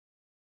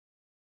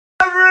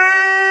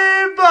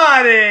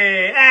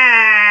everybody!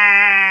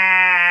 Ah!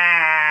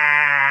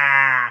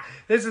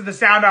 This is the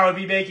sound I would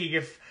be making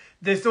if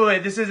this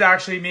is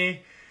actually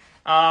me.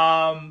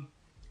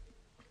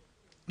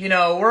 You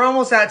know, we're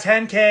almost at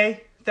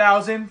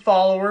 10,000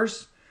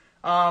 followers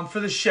for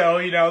the show.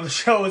 You know, the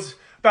show is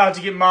about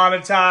to get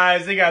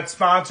monetized. They got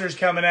sponsors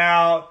coming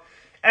out.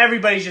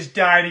 Everybody's just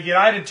dying to get.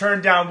 I had to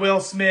turn down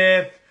Will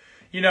Smith,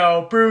 you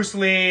know, Bruce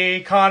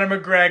Lee, Conor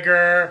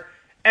McGregor,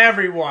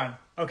 everyone.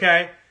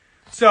 Okay?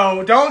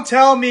 So don't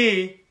tell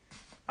me,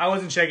 I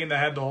wasn't shaking the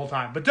head the whole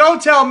time, but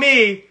don't tell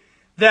me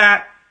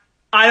that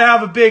I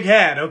have a big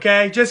head,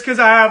 okay? Just because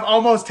I have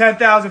almost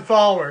 10,000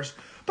 followers.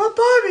 But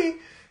Bobby,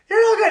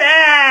 you're looking,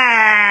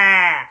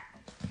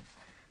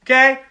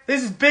 okay?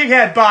 This is Big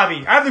Head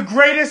Bobby. I have the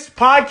greatest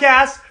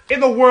podcast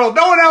in the world.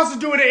 No one else is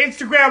doing an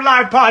Instagram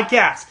live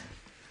podcast.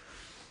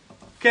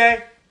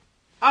 Okay?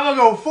 I'm going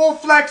to go full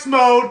flex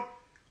mode.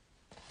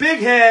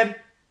 Big head.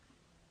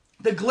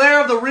 The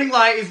glare of the ring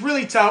light is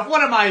really tough.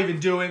 What am I even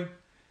doing?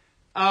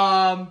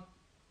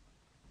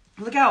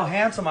 Look how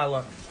handsome I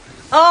look.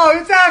 Oh,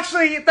 it's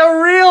actually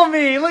the real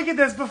me. Look at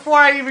this before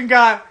I even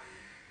had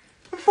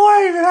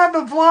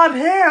the blonde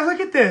hair. Look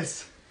at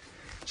this.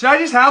 Should I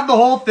just have the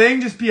whole thing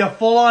just be a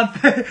full-on...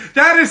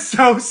 That is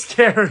so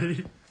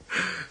scary.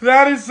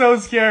 That is so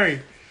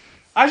scary.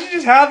 I should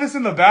just have this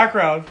in the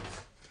background.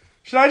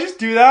 Should I just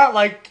do that?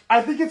 Like,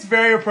 I think it's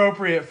very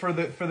appropriate for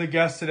the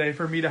guest today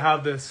for me to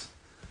have this.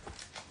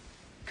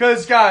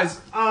 Because, guys,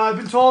 I've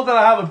been told that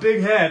I have a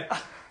big head.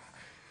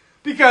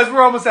 Because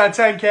we're almost at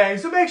 10K.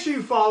 So make sure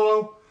you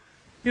follow.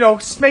 You know,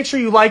 make sure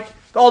you like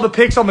all the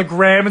pics on the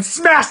gram and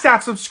smash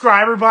that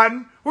subscriber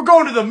button. We're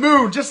going to the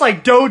moon, just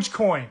like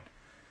Dogecoin.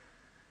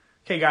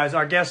 Okay, guys,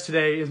 our guest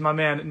today is my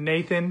man,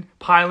 Nathan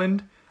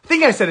Pyland. I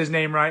think I said his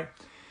name right.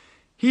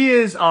 He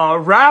is a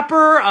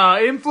rapper,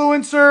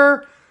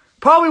 influencer,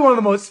 probably one of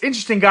the most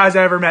interesting guys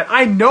I ever met.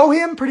 I know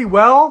him pretty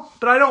well,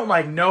 but I don't,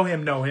 know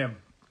him.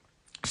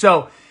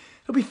 So,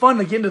 it'll be fun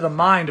to get into the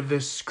mind of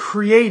this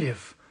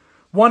creative,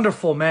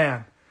 wonderful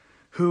man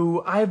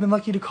who I have been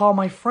lucky to call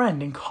my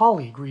friend and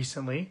colleague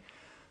recently.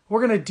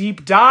 We're going to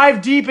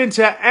dive deep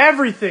into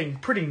everything.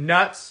 Pretty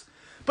nuts.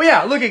 But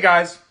yeah, look at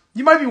guys.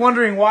 You might be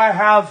wondering why I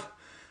have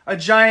a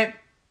giant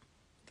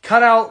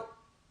cutout,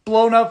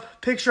 blown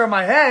up picture of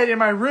my head in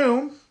my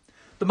room.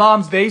 The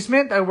mom's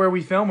basement, where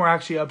we film. We're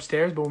actually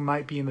upstairs, but we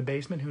might be in the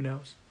basement. Who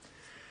knows?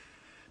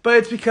 But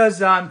it's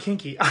because I'm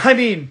kinky. I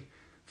mean,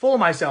 full of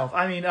myself.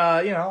 I mean,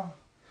 you know,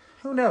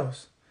 who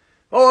knows?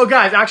 Oh,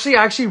 guys, actually,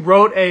 I actually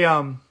wrote a,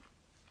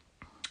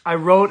 I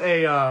wrote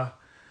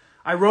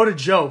a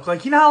joke.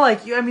 Like, you know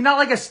how, not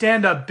like a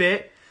stand-up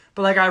bit,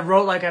 but, I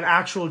wrote, an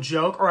actual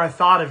joke, or I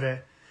thought of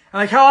it.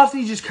 And, how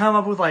often you just come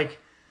up with,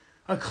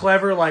 a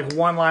clever,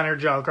 one-liner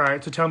joke? All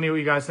right, so tell me what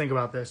you guys think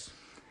about this.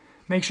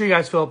 Make sure you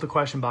guys fill up the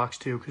question box,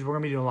 too, because we're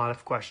going to be doing a lot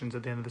of questions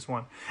at the end of this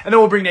one. And then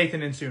we'll bring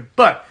Nathan in soon.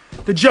 But,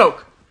 the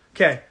joke.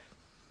 Okay.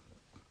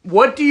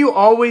 Let me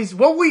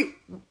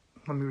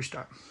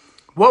restart.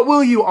 What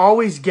will you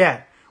always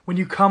get when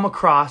you come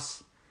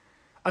across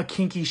a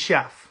kinky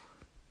chef?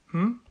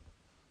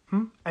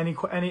 Any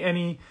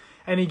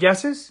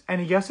guesses?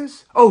 Any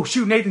guesses? Oh,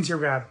 shoot, Nathan's here,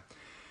 grab him.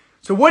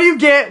 So what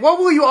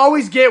will you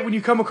always get when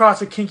you come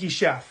across a kinky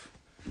chef?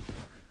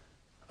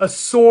 A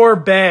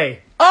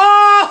sorbet.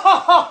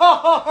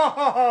 Oh!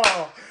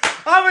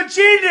 I'm a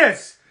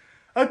genius!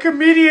 A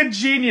comedian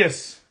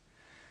genius.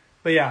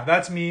 But yeah,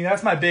 that's me.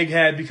 That's my big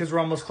head because we're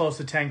almost close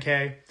to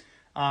 10K.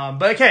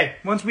 But okay,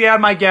 once we add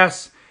my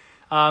guess,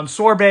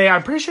 sorbet,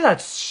 I'm pretty sure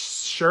that's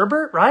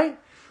sherbet, right?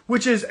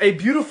 Which is a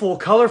beautiful,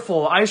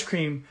 colorful ice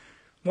cream,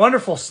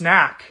 wonderful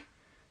snack.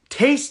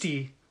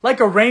 Tasty, like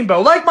a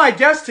rainbow. Like my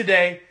guest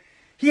today,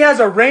 he has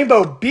a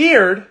rainbow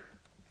beard.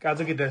 Guys,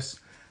 look at this.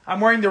 I'm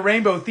wearing the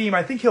rainbow theme.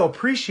 I think he'll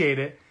appreciate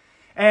it.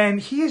 And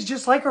he is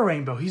just like a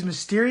rainbow. He's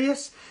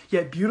mysterious,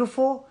 yet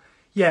beautiful,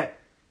 yet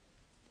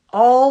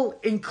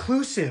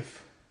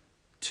all-inclusive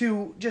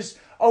to just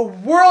a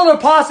world of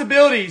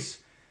possibilities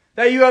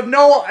that you have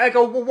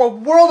a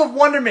world of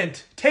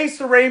wonderment. Taste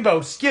the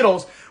rainbow,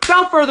 Skittles.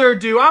 Without further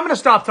ado, I'm going to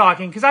stop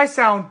talking because I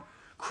sound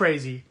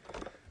crazy.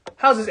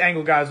 How's this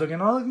angle, guys,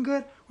 looking? Oh, looking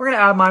good? We're going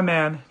to add my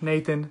man,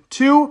 Nathan,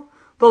 to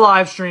the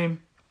live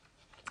stream,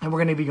 and we're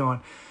going to be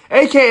going.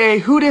 AKA,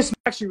 who dis...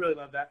 I actually really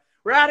love that.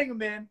 We're adding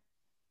him in.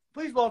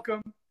 Please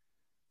welcome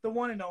the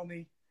one and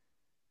only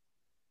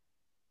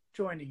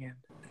joining in.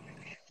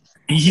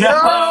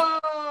 Yo!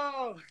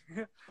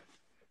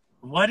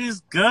 What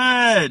is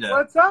good?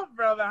 What's up,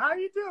 brother? How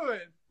you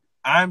doing?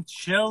 I'm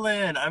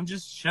chilling. I'm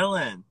just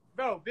chilling.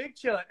 Bro, big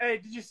chilling. Hey,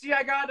 did you see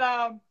I got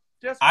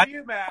just for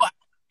you, man?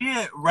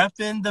 Yeah,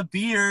 repping the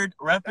beard.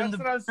 That's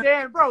what I'm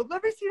saying. Bro,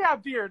 let me see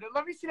that beard.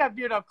 Let me see that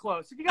beard up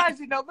close. If you guys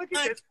didn't know, look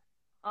at this.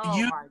 Oh,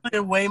 you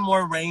did way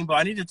more rainbow.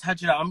 I need to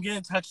touch it up. I'm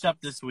getting touched up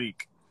this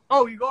week.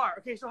 Oh, you are?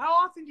 Okay, so how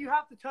often do you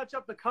have to touch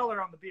up the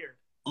color on the beard?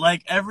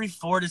 Every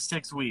 4 to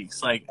 6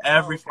 weeks.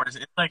 Every 4 to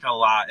 6. It's a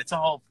lot. It's a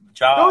whole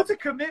job. No, it's a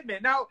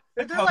commitment. Now,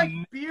 is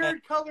there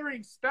beard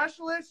coloring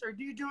specialists, or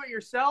do you do it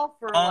yourself?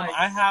 Or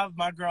I have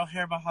my girl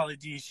Hair by Holly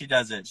D. She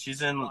does it.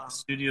 She's in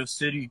Studio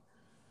City.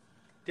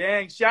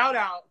 Dang, shout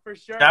out for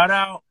sure. Shout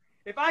out.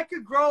 If I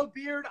could grow a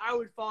beard, I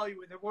would follow you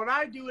with it. When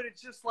I do it,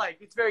 it's just like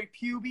it's very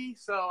puby,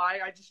 so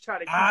I just try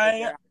to keep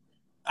it down.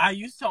 I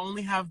used to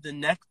only have the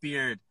neck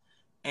beard,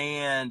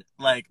 and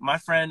like my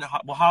friend,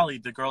 well, Holly,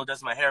 the girl who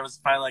does my hair, was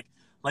finally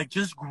like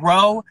just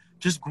grow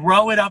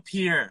it up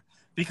here,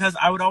 because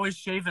I would always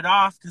shave it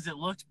off because it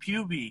looked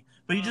puby.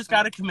 But you just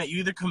got to commit. You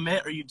either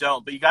commit or you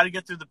don't. But you got to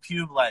get through the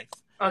pube life.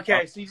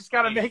 Okay, so you just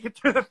got to make it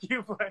through the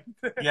pube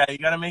life. Yeah, you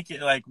got to make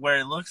it like where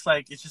it looks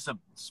like it's just a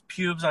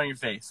pubes on your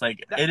face.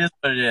 Like it is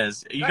what it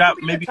is. You that got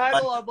could be maybe the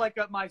title of like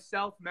my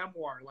self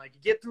memoir, like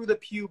get through the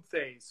pube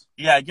phase.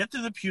 Yeah, get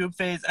through the pube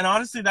phase, and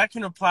honestly, that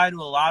can apply to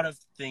a lot of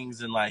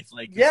things in life.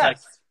 Like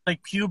yes. It's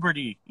like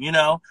puberty. You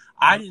know,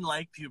 I didn't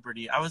like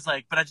puberty. I was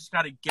like, but I just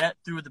got to get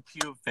through the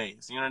pube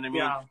phase. You know what I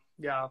mean?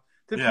 Yeah.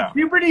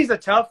 Puberty's a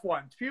tough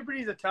one.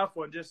 Puberty's a tough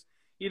one. Just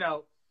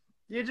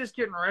you're just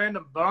getting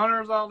random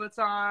boners all the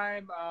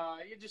time.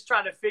 You're just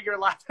trying to figure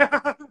life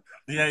out.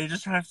 Yeah, you're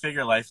just trying to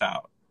figure life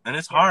out, and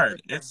it's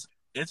hard. Sure.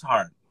 It's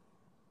hard.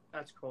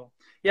 That's cool.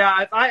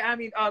 Yeah, I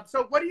mean,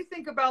 so what do you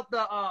think about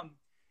the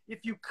if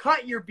you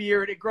cut your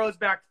beard, it grows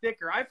back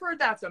thicker? I've heard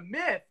that's a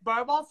myth, but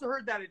I've also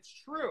heard that it's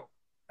true.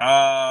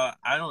 I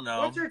don't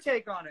know. What's your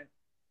take on it?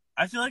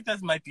 I feel like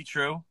that might be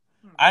true.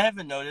 I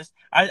haven't noticed.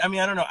 I mean,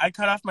 I don't know. I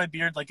cut off my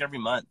beard like every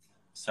month.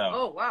 So.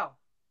 Oh, wow.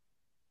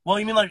 Well,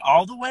 you mean like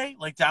all the way?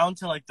 Like down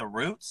to like the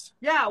roots?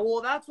 Yeah,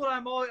 well, that's what I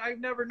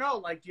never know.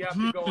 Like, do you have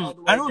to go all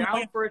the way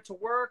down for it to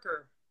work,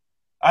 or?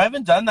 I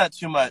haven't done that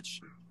too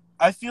much.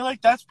 I feel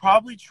like that's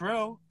probably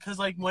true. Because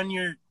like when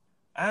you're,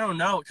 I don't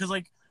know. Because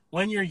like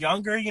when you're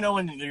younger, you know,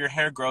 when your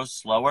hair grows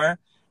slower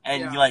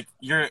and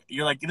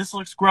you're like, this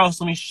looks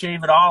gross. Let me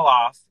shave it all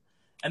off.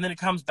 And then it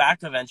comes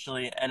back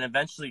eventually, and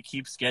eventually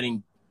keeps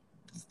getting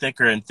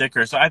thicker and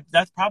thicker. So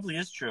that probably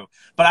is true.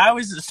 But I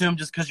always assume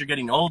just because you're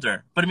getting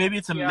older. But maybe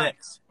it's a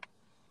mix.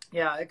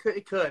 Yeah,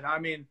 it could. I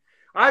mean,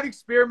 I've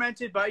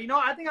experimented, but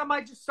I think I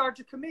might just start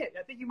to commit.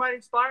 I think you might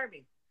inspire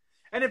me.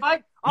 And if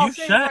I'll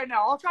say right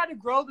now, I'll try to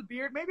grow the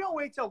beard. Maybe I'll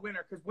wait till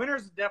winter, because winter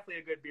is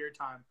definitely a good beard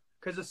time.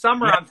 Because the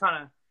summer, I'm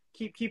trying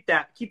to keep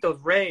those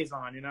rays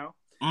on,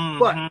 Mm-hmm.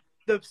 But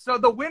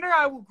the winter,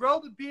 I will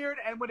grow the beard,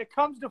 and when it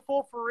comes to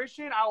full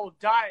fruition, I will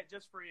dye it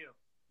just for you.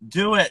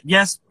 Do it.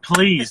 Yes,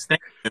 please.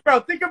 Thank you.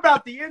 Bro, think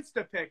about the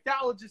Insta pic.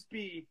 That will just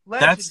be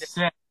legendary. That's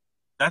sick.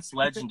 That's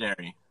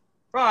legendary.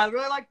 Bro, I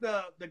really like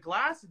the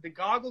glasses, the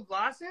goggle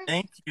glasses.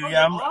 Thank you.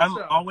 Yeah, I'm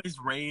always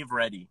rave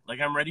ready.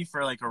 Like, I'm ready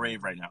for like a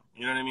rave right now.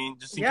 You know what I mean?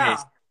 Just in case.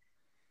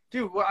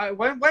 Dude,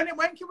 when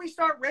can we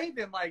start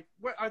raving? Like,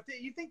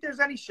 you think there's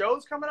any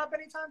shows coming up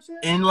anytime soon?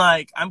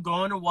 I'm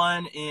going to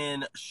one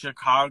in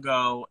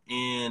Chicago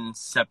in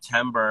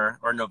September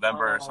or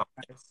November or something.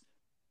 Nice.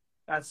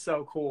 That's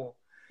so cool.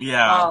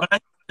 Yeah,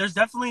 but there's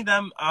definitely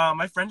them.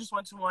 My friend just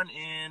went to one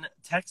in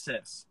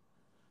Texas.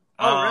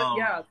 Oh, really?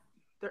 Yeah.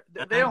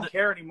 They don't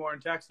care anymore in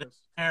Texas.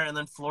 And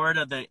then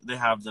Florida, they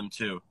have them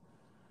too.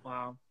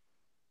 Wow.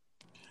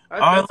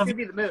 That's going to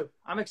be the move.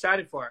 I'm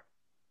excited for it.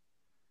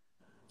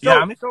 Yeah,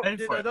 I'm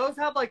excited for it. Do those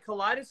have like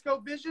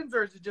kaleidoscope visions,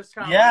 or is it just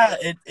kind of?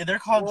 Yeah, they're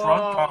called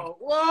drunk talk.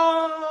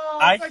 Whoa!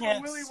 It's like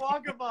a Willy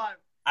Wonka vibe.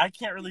 I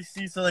can't really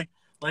see. So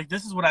like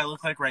this is what I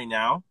look like right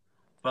now,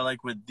 but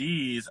like with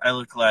these, I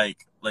look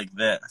like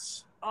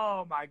this.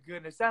 Oh my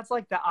goodness, that's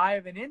like the eye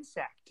of an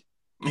insect.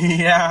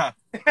 Yeah.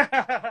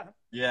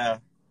 Yeah.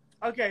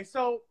 Okay,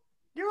 so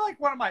you're like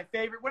one of my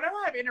favorite. Whenever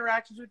I have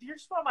interactions with you, you're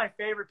just one of my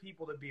favorite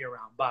people to be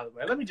around, by the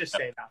way. Let me just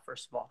say that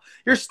first of all.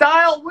 Your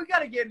style, we got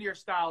to get into your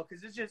style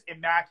because it's just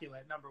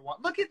immaculate, number one.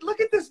 Look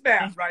at this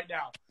man right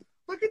now.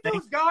 Look at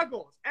those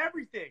goggles,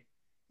 everything.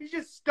 He's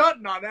just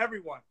stunting on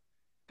everyone.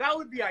 That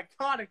would be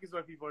iconic is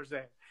what people are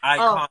saying.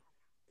 Iconic.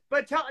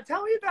 But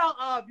tell me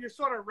about your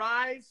sort of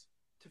rise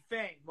to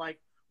fame.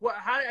 Like,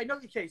 I know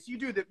the case.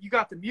 You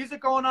got the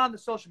music going on, the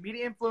social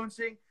media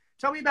influencing.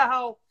 Tell me about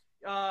how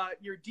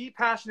your deep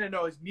passion to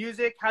know is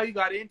music, how you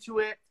got into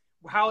it,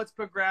 how it's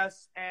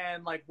progressed,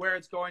 and like where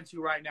it's going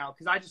to right now,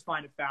 because I just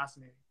find it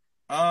fascinating.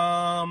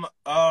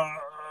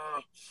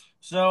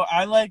 So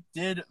I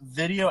did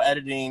video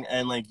editing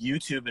and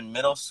YouTube in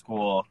middle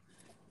school,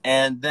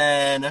 and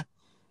then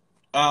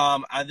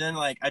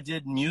I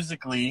did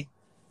Musical.ly,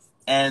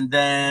 and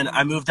then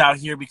I moved out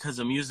here because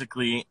of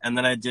Musical.ly, and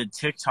then I did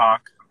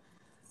TikTok,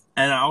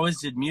 and I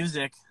always did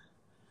music.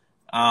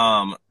 But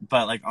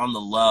on the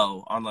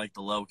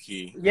low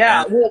key.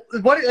 Yeah. And,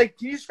 well, can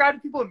you describe to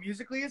people what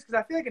Musical.ly is? Because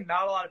I feel like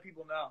not a lot of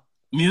people know.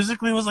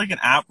 Musical.ly was an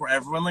app where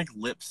everyone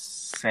lip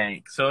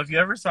sync. So if you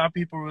ever saw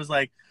people who was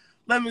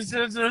let me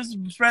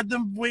spread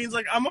them wings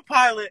I'm a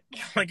pilot.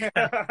 Can't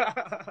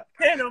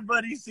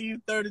nobody see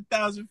you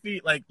 30,000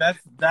 feet.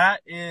 That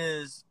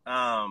is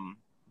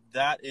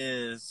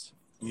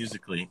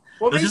Musical.ly.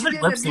 Well, maybe you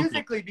did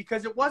Musical.ly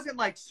because it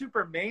wasn't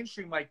super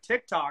mainstream like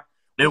TikTok.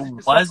 It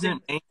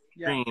wasn't mainstream.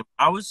 Yeah.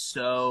 I was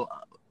so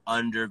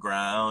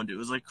underground. It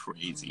was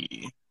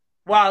crazy.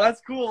 Wow,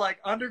 that's cool.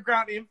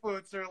 Underground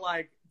influencer,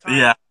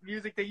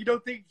 music that you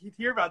don't think you'd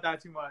hear about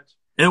that too much.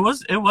 It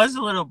was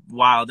a little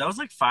wild. That was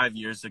 5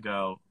 years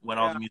ago when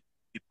all the music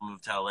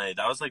moved to LA.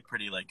 That was like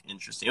pretty like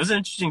interesting. It was an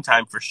interesting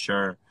time for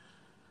sure.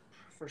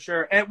 For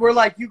sure. And we're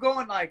like, you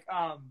going like,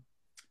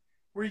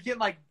 were you getting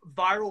like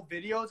viral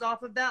videos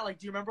off of that? Like,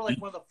 do you remember like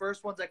one of the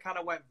first ones that kind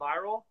of went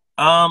viral?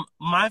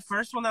 My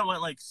first one that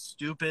went like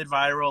stupid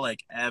viral,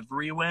 like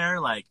everywhere,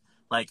 like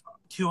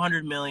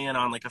 200 million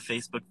on like a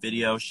Facebook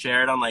video,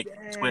 shared on like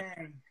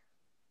Twitter,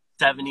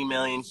 70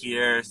 million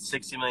here,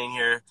 60 million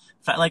here,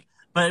 like.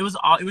 But it was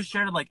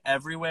shared like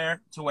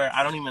everywhere to where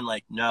I don't even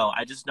like know.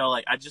 I just know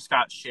like I just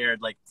got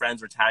shared, like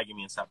friends were tagging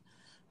me and stuff.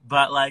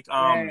 But like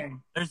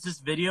there's this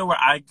video where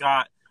I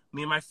got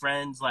me and my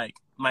friends like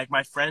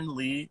my friend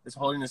Lee is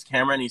holding this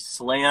camera and he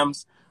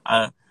slams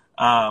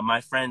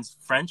my friend's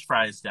French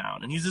fries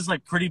down, and he's this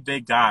like pretty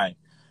big guy.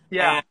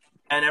 Yeah.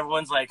 And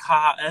everyone's like,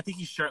 ha, and I think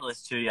he's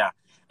shirtless too, yeah.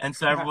 And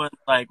so everyone's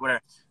like,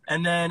 whatever.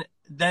 And then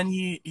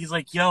he's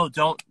like, yo,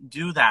 don't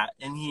do that.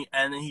 And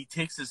then he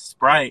takes his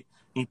Sprite.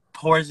 He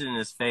pours it in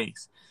his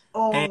face.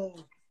 Oh.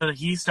 And so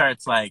he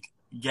starts like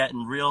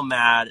getting real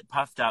mad,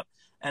 puffed up.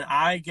 And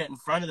I get in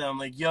front of them, I'm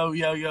like, yo,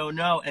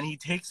 no. And he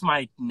takes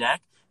my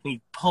neck and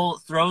he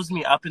throws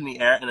me up in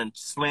the air and then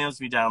slams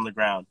me down the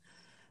ground.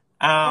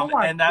 Oh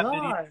my and that gosh.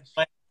 video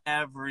went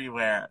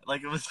everywhere.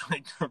 Like it was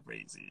like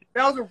crazy.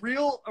 That was a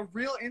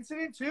real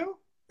incident too?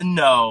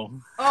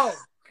 No. Oh.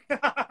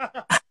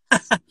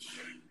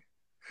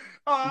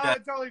 I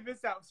totally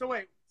missed out. So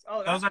wait.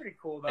 Oh, that's pretty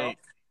cool though.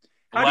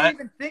 How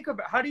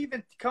do you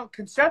even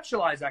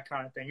conceptualize that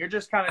kind of thing? You're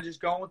just kind of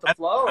just going with the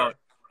flow? Or?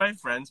 My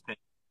friends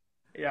picked.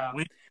 Yeah.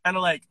 We kind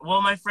of like,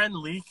 well, my friend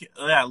Lee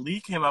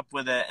came up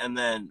with it, and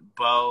then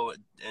Bo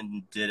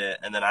did it,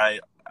 and then I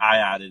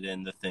added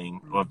in the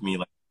thing with me.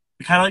 Like,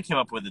 we kind of like came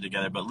up with it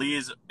together, but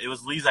it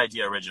was Lee's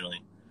idea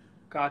originally.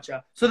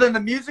 Gotcha. So then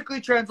the Musical.ly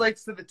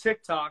translates to the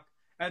TikTok,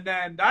 and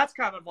then that's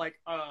kind of like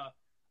a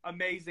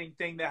amazing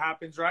thing that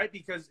happens, right?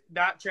 Because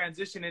that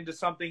transition into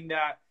something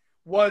that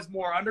was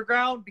more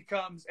underground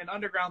becomes an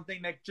underground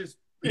thing that just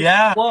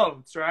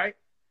explodes, right?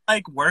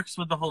 Like works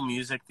with the whole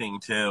music thing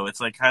too. It's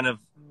like kind of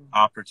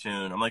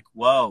opportune. I'm like,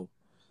 whoa,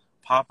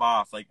 pop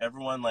off. Like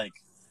everyone like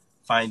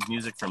finds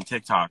music from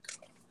TikTok.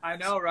 I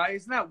know, right?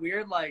 Isn't that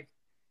weird? Like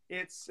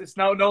it's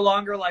no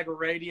longer like a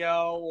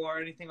radio or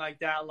anything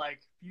like that.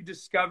 Like you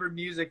discover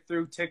music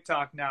through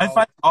TikTok now. I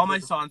find all my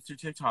songs through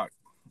TikTok.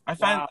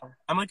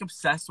 I'm like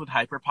obsessed with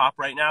hyperpop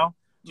right now.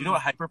 Do you know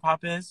what hyperpop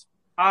is?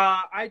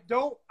 I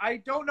don't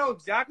know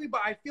exactly,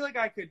 but I feel like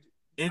I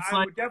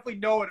would definitely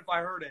know it if I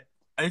heard it.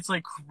 It's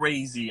like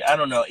crazy. I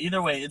don't know.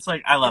 Either way, it's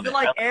like I love it. Is it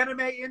like anime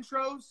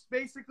intros,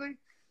 basically?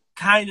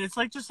 Kind of. It's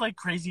like just like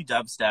crazy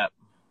dubstep.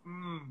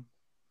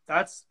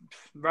 That's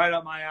right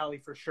up my alley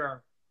for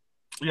sure.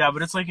 Yeah,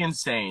 but it's like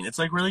insane. It's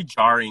like really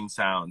jarring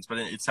sounds, but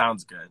it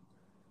sounds good.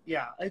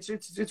 Yeah,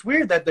 it's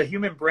weird that the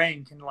human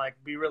brain can like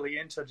be really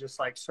into just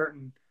like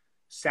certain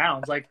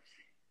sounds. Like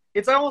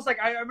it's almost like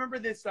I remember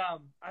this.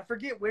 I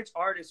forget which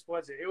artist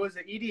was it. It was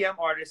an EDM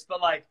artist,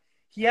 but like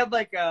he had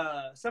like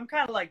some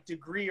kind of like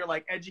degree or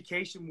like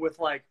education with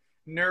like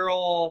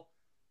neural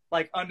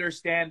like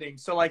understanding.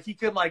 So like he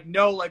could like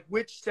know like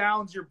which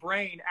sounds your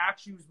brain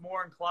actually was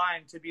more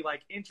inclined to be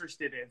like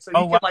interested in. So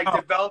he could like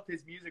develop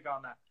his music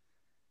on that.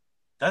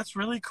 That's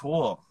really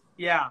cool.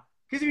 Yeah,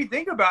 because if you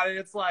think about it,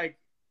 it's like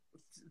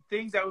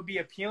things that would be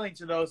appealing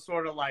to those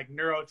sort of like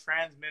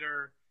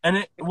neurotransmitter. And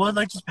it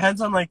like just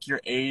depends on like your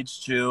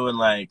age too, and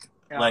like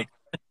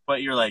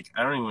what you're like.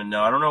 I don't even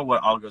know. I don't know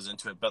what all goes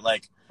into it, but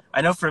like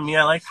I know for me,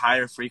 I like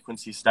higher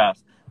frequency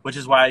stuff, which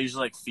is why I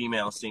usually like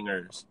female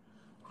singers.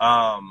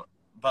 But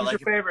who's like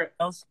your favorite?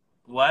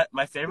 What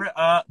my favorite?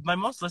 My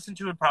most listened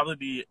to would probably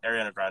be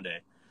Ariana Grande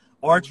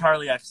or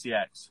Charlie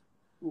XCX.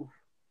 Ooh.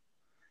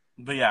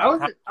 But yeah,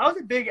 I was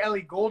a big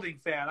Ellie Goulding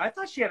fan. I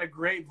thought she had a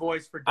great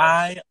voice for dubstep.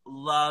 I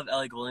love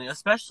Ellie Goulding,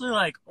 especially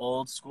like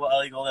old school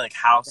Ellie Goulding, like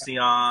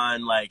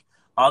Halcyon, like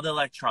all the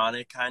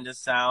electronic kind of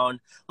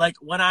sound. Like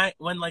when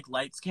like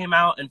Lights came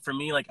out, and for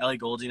me, like Ellie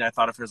Goulding, I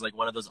thought of her as like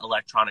one of those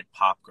electronic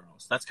pop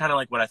girls. That's kind of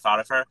like what I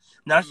thought of her.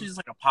 Now she's just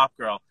like a pop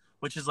girl,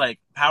 which is like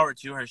power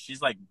to her.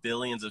 She's like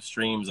billions of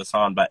streams a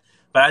song, but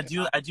I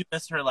do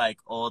miss her like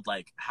old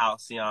like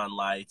Halcyon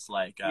Lights,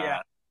 like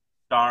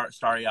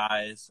Starry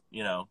Eyes,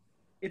 you know.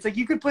 It's like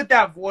you could put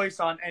that voice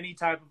on any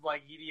type of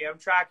like EDM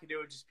track, and it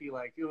would just be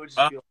like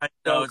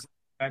so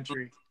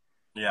country.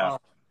 Yeah,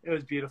 it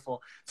was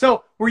beautiful.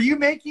 So, were you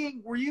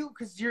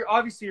because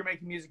you're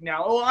making music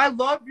now? Oh, I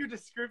love your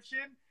description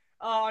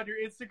on your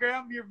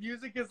Instagram. Your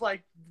music is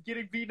like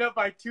getting beaten up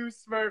by two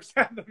Smurfs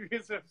at the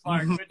amusement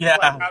park, which is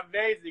like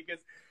amazing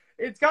because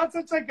it's got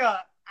such like a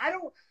I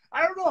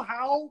don't know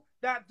how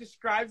that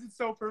describes it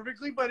so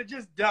perfectly, but it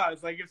just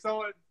does. Like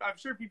I'm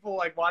sure people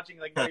like watching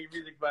like know your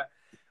music, but.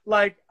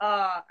 Like,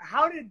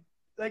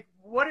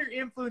 what are your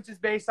influences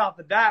based off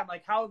of that? And,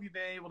 like, how have you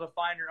been able to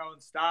find your own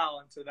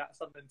style into that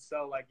something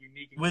so, like,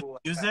 unique and cool?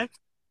 With music?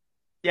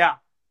 Yeah.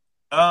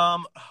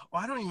 Well,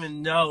 I don't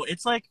even know.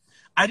 It's like,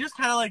 I just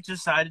kind of, like,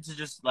 decided to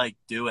just, like,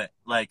 do it.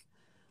 Like,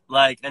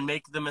 and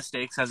make the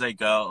mistakes as I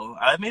go.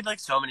 I've made,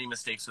 like, so many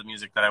mistakes with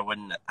music that I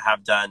wouldn't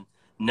have done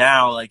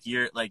now, like,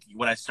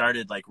 when I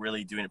started, like,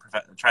 really doing it,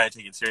 trying to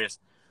take it serious.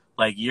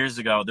 like years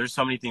ago, there's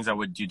so many things I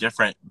would do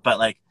different, but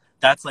like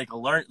that's like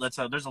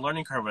there's a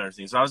learning curve and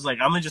everything. So I was like,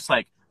 I'm gonna just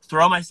like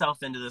throw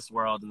myself into this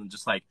world and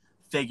just like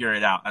figure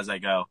it out as I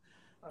go.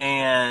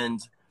 And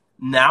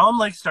now I'm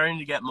like starting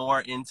to get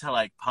more into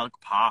like punk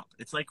pop.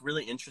 It's like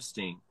really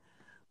interesting.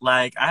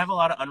 Like I have a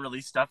lot of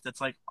unreleased stuff that's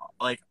like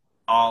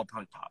all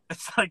punk pop.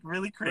 It's like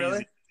really crazy.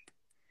 Really?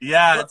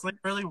 Yeah, What? it's like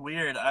really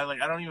weird.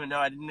 I don't even know.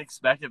 I didn't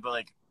expect it,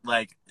 but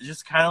like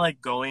just kind of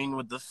like going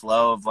with the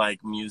flow of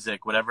like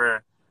music,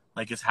 whatever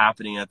like is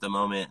happening at the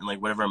moment, and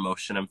like whatever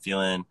emotion I'm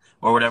feeling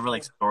or whatever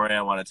like story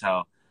I want to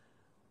tell.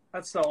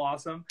 That's so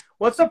awesome.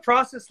 What's the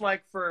process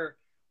like for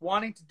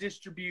wanting to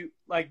distribute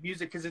like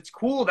music? Because it's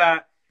cool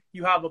that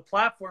you have a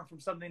platform from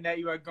something that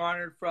you had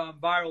garnered from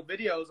viral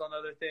videos on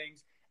other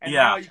things, and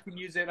Yeah. now you can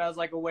use it as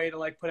like a way to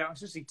like put out,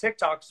 especially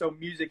TikTok, so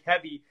music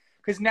heavy.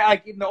 Because now,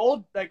 like in the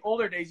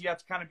older days, you have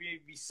to kind of be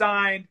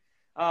signed,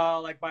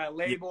 like by a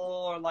label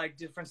or like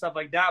different stuff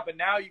like that. But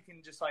now you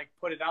can just like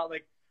put it out.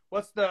 Like,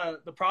 what's the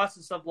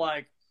process of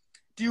like?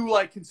 Do you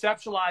like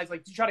conceptualize?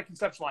 Like, do you try to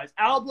conceptualize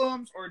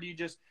albums, or do you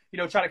just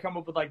try to come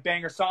up with like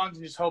banger songs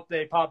and just hope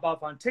they pop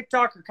up on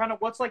TikTok? Or kind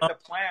of what's like the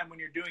plan when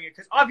you're doing it?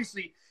 Because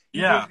obviously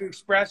you do it to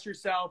express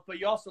yourself, but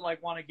you also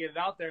like want to get it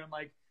out there and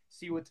like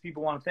see what the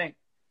people want to think.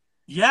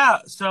 Yeah.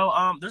 So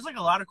there's like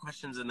a lot of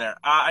questions in there.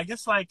 I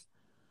guess like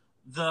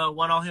the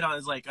one I'll hit on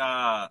is like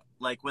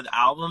with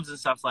albums and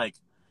stuff, like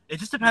it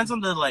just depends on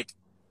the like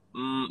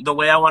the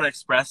way I want to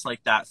express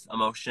like that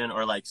emotion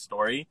or like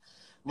story.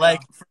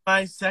 Like for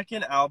my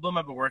second album,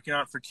 I've been working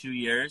on it for 2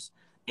 years,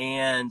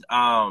 and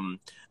I'm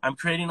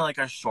creating like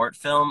a short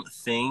film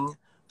thing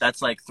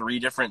that's like 3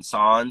 different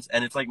songs,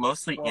 and it's like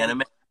mostly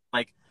anime.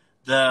 Like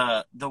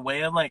the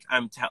way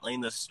I'm telling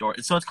the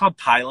story. So it's called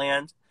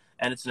Pyland,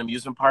 and it's an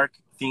amusement park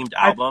themed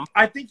album.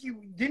 I think you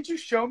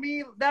show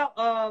me that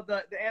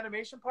the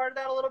animation part of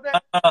that a little bit.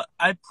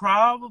 I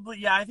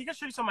think I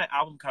showed you some of my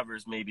album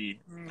covers maybe.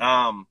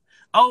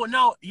 Oh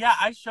no, yeah,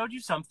 I showed you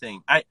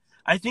something.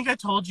 I think I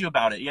told you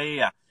about it.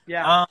 Yeah.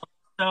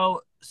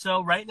 So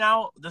right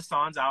now the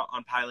songs out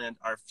on Pyland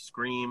are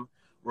Scream,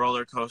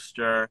 Roller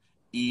Coaster,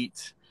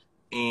 Eat,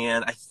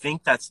 and I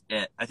think that's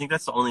it. I think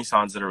that's the only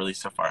songs that are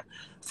released so far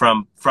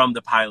from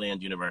the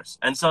Pyland universe.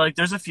 And so like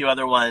there's a few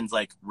other ones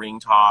like Ring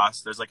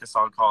Toss. There's like a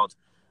song called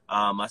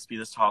Must Be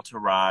This Tall to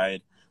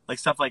Ride, like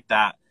stuff like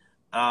that.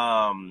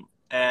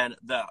 And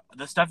the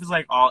stuff is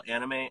like all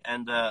anime,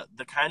 and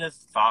the kind of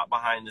thought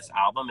behind this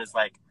album is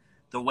like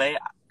the way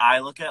I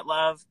look at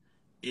love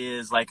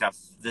is like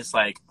this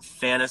like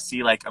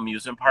fantasy like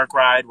amusement park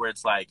ride where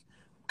it's like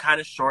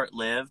kind of short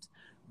lived,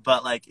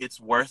 but like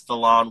it's worth the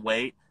long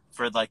wait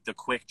for like the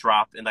quick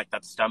drop and like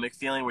that stomach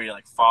feeling where you're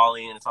like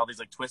falling, and it's all these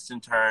like twists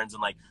and turns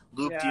and like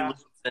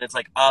loop-de-loops, and it's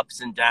like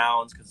ups and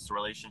downs because it's a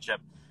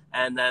relationship.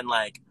 And then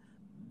like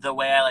the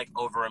way I like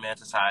over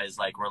romanticize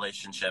like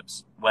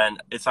relationships when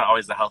it's not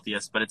always the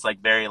healthiest, but it's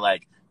like very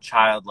like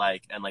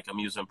childlike and like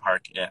amusement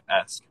park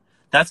esque.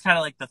 That's kind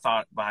of like the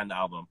thought behind the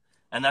album.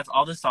 And that's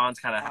all the songs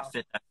kind of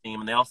fit that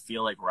theme, and they all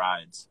feel like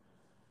rides.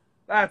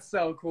 That's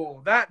so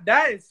cool. That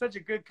is such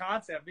a good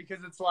concept,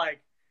 because it's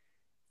like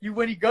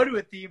when you go to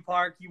a theme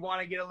park, you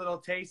want to get a little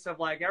taste of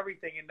like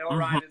everything, and no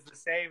ride is the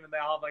same, and they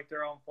all have like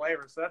their own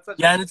flavor. So that's such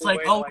a and it's cool like,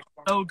 way oh, to,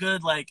 so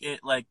good, like it,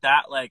 like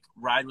that, like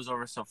ride was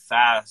over so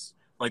fast.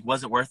 Like,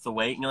 was it worth the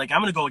wait? And you're like,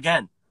 I'm gonna go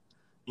again.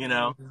 You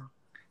know.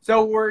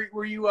 So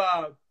were you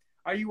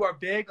are you a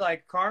big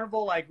like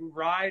carnival like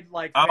ride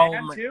like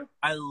fan too?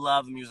 I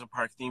love amusement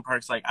park theme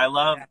parks. Like I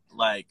love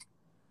like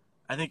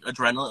I think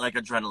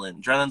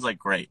adrenaline's like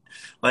great.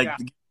 Like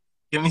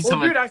give me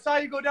some. Dude, I saw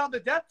you go down the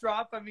death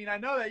drop. I mean, I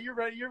know that you're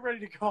ready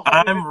to go.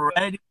 I'm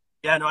ready.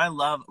 Yeah, no, I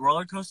love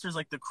roller coasters.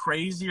 Like the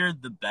crazier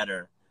the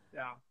better.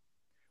 Yeah.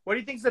 What do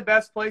you think's the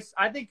best place?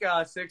 I think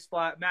Six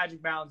Flags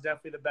Magic Mountain's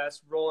definitely the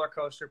best roller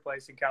coaster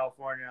place in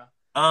California.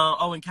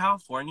 In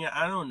California,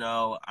 I don't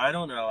know. I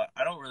don't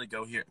really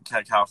go here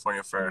to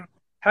California for.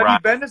 Have you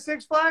been to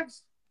Six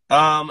Flags?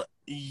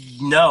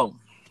 No,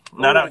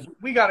 not out here.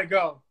 We gotta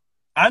go.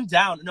 I'm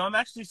down. No, I'm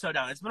actually so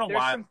down. It's been a while.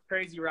 There's some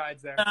crazy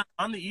rides there.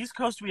 On the East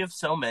Coast, we have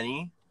so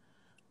many.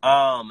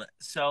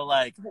 So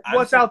like,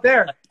 what's out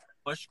there? Like,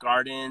 Busch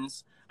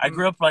Gardens. I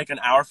grew up like an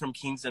hour from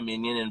Kings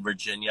Dominion in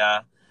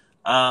Virginia.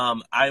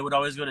 I would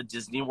always go to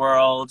Disney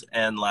World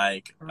and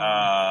like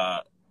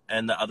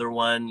and the other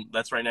one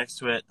that's right next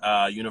to it,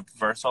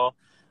 Universal.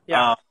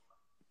 Yeah.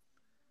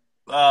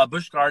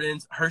 Busch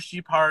Gardens,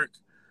 Hershey Park.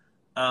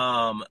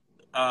 What's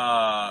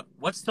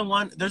the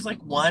one? There's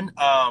like one.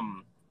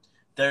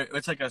 There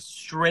it's like a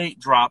straight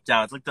drop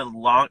down. It's like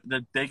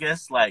the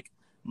biggest like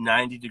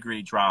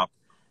 90-degree drop.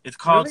 It's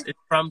called. Really? It's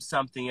from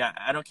something.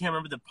 Can't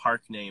remember the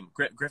park name.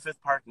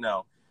 Griffith Park.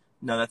 No,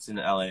 that's in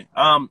LA.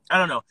 I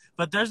don't know,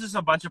 but there's just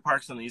a bunch of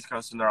parks on the East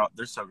Coast, and they're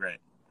so great.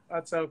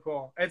 That's so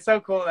cool. It's so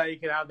cool that you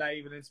can have that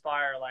even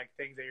inspire like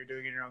things that you're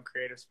doing in your own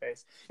creative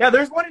space. Yeah,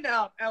 there's one in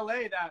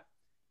LA that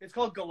it's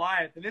called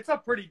Goliath, and it's a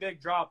pretty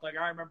big drop. Like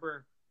I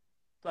remember,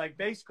 like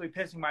basically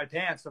pissing my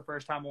pants the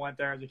first time I went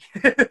there as a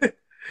kid.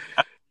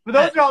 But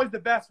those are always the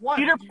best ones.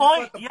 Cedar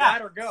Point, yeah.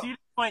 Cedar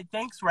Point,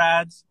 thanks,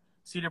 Rads.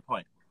 Cedar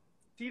Point.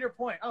 Cedar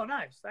Point. Oh,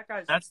 nice. That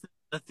guy's. That's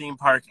the theme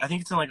park. I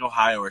think it's in like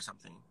Ohio or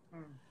something.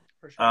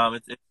 For sure.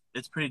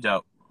 It's pretty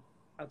dope.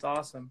 That's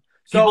awesome.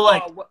 People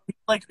So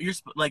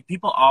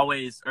people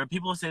always, or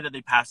people say that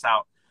they pass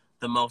out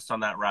the most on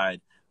that ride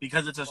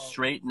because it's a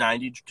straight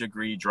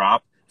 90-degree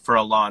drop for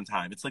a long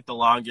time. It's like the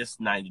longest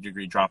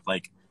 90-degree drop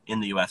like in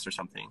the US or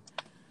something.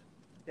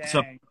 Dang.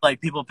 So like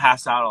people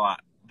pass out a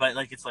lot, but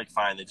like it's like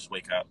fine, they just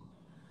wake up.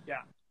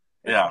 Yeah.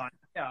 Yeah. Fine.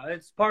 Yeah,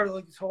 it's part of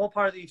it's a whole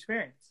part of the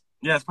experience.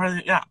 Yeah, it's part of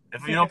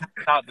if you don't pass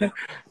out, then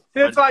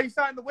that's why you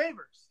signed the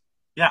waivers.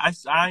 Yeah, I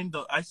signed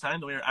the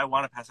waiver. I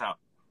want to pass out.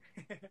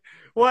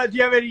 Well, do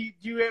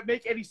you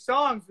make any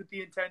songs with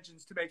the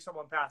intentions to make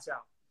someone pass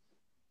out?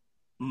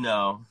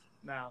 No.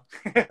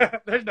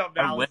 There's no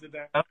balance in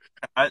there.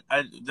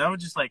 That would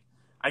just like,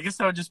 I guess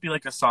that would just be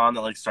like a song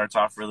that like starts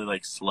off really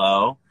like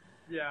slow.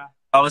 Yeah.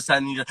 All of a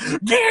sudden you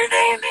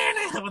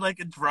just with like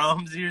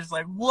drums. You're just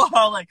like,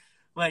 whoa, like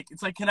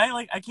it's like,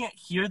 I can't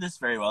hear this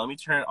very well. Let me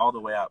turn it all the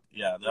way up.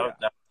 Yeah.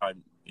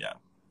 Yeah.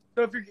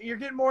 So if you're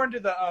getting more into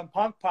the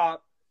punk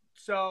pop,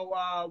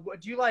 so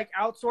do you like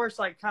outsource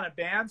like kind of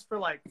bands for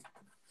like?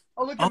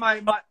 Oh, look at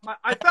my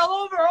I fell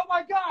over. Oh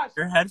my gosh.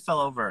 Your head fell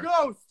over.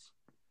 Ghost.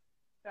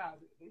 Yeah,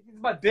 it's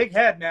my big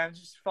head, man. It's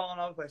just falling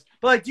all over the place.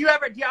 But like, do you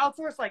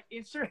outsource like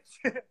instruments,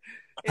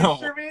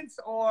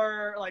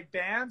 or like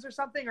bands or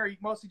something, or you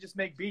mostly just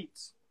make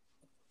beats?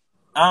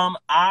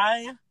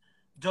 I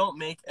don't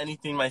make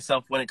anything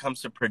myself when it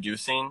comes to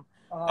producing.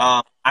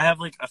 I have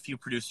like a few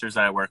producers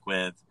that I work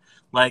with.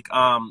 Like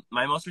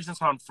my most recent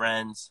song,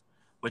 Friends,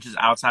 which is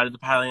outside of the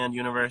Pyland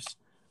universe.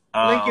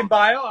 Link in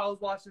bio. I was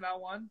watching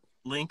that one.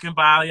 Link in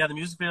bio. Yeah, the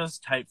music video is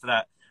tight for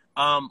that.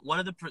 One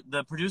of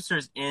the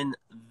producers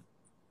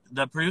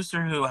the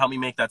producer who helped me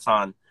make that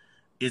song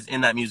is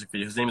in that music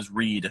video. His name is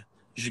Reed.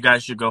 You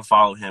guys should go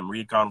follow him.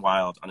 Reed Gone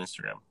Wild on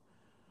Instagram.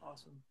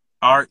 Awesome.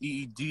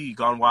 REED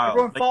Gone Wild.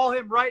 Everyone follow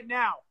him right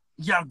now.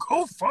 Yeah,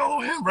 go follow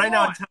him right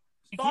now.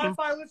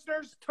 Spotify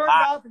listeners, turn it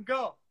off and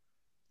go.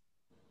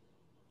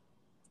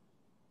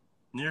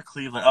 Near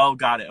Cleveland. Oh,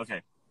 got it.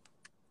 Okay.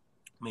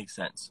 Makes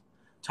sense.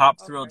 Top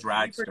Thrill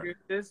Dragster.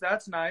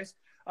 That's nice.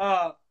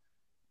 And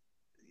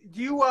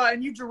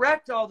you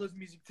direct all those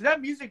music.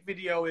 That music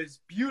video is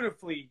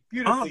beautifully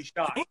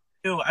shot. Thank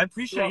you. I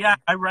appreciate it. Yeah,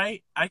 I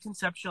write, I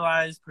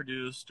conceptualize,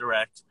 produce,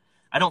 direct.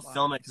 I don't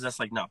film it because that's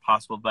like not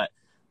possible, but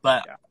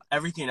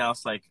everything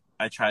else like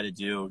I try to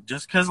do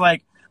just because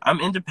like I'm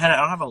independent.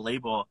 I don't have a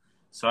label,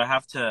 so I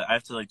have to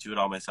like do it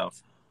all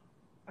myself.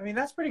 I mean,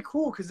 that's pretty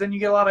cool because then you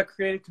get a lot of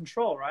creative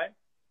control, right?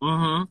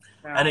 Mm-hmm.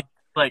 Yeah. And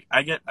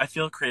I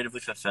feel creatively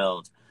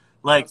fulfilled.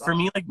 Like for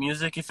me, like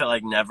music, if it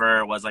like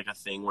never was like a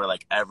thing where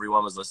like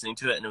everyone was listening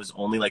to it and it was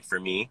only like for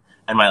me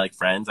and my like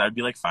friends, I'd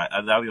be like fine.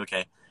 That would be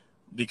okay.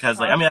 Because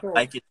like, I mean, cool. I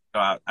like it to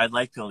go out. I'd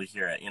like people to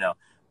hear it,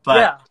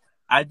 but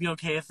I'd be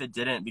okay if it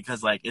didn't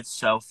because like, it's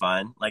so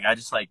fun. Like, I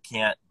just like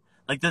can't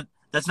like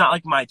that's not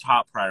like my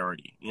top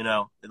priority,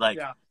 like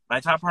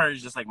my top priority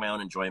is just like my own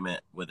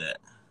enjoyment with it.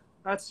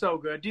 That's so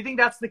good. Do you think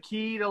that's the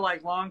key to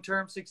like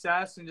long-term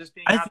success and just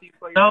being happy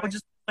with what you're doing?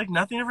 Just like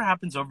nothing ever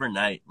happens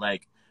overnight.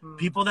 Like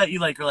people that you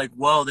like are like,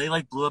 whoa, they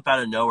like blew up out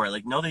of nowhere.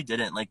 Like, no, they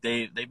didn't. Like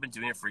they've been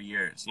doing it for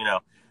years,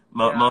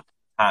 most of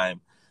the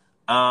time.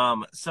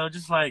 So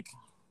just like,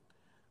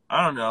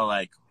 I don't know,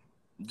 like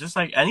just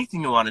like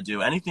anything you want to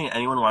do, anything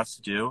anyone wants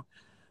to do,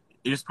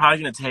 it's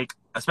probably going to take,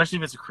 especially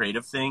if it's a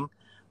creative thing,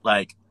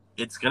 like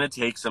it's going to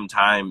take some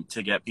time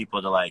to get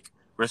people to like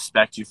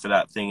respect you for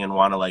that thing and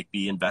want to like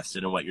be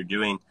invested in what you're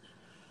doing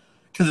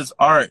because it's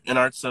art and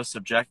art's so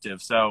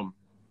subjective. So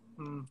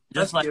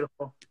just like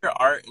beautiful. Your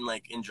art and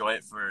like enjoy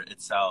it for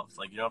itself.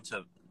 Like you don't have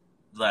to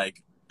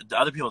like the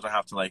other people don't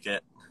have to like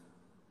it.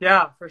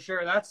 Yeah, for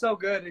sure. That's so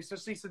good.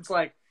 Especially since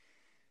like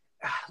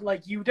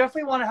you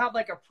definitely want to have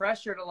like a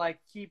pressure to like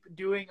keep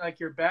doing like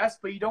your best,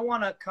 but you don't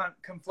want to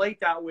conflate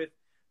that with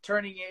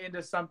turning it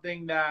into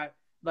something that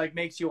like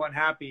makes you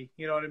unhappy.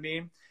 You know what I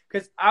mean?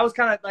 Because I was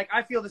kind of like,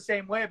 I feel the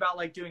same way about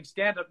like doing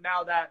stand-up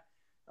now that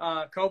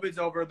COVID's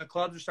over and the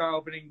clubs are starting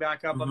opening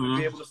back up. I'm going to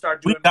be able to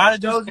start doing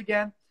shows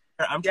again.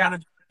 I'm trying to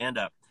do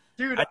stand-up.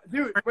 Dude,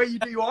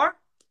 wait, you are?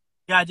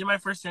 Yeah, I did my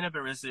first stand-up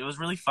at RISD. It was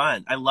really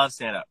fun. I love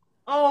stand-up.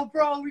 Oh,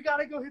 bro, we got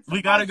to go hit some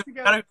together.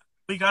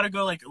 We gotta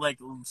go like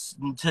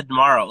to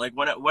tomorrow. Like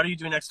what are you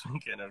doing next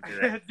weekend?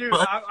 Dude,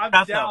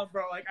 I'm down,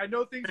 bro. Like I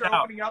know things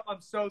are opening up. I'm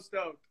so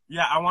stoked.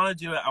 Yeah, I want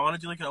to do it. I want to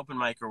do like an open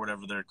mic or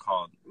whatever they're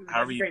called.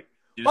 However you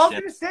do. Well, I was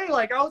gonna say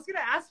like I was gonna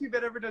ask you if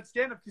you've ever done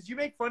stand up because you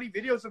make funny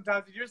videos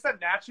sometimes and you're just a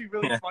naturally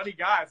really funny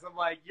guy. So I'm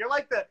like you're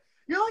like the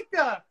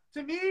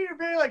to me you're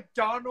very like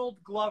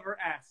Donald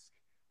Glover-esque.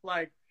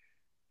 Like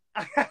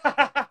bro,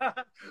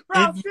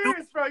 I'm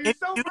serious, bro. You're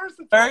so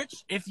versatile.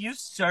 If you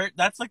search,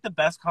 that's like the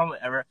best comment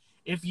ever.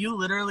 If you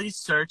literally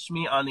search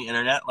me on the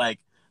internet, like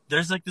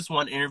there's like this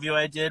one interview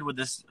I did with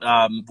this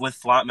with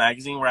Flaunt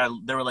magazine where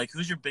they were like,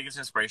 "Who's your biggest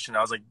inspiration?"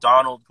 I was like,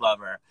 Donald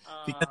Glover,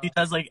 because he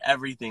does like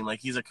everything.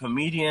 Like he's a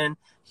comedian,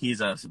 he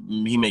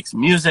makes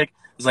music.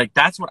 It's like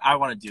that's what I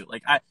want to do.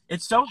 Like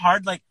it's so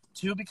hard, like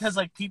too, because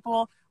like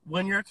people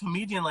when you're a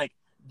comedian, like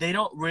they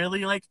don't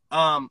really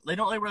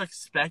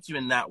expect you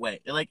in that way.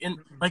 Like in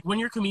like when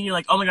you're a comedian,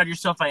 like, oh my god, you're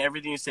so funny,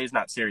 everything you say is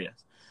not serious.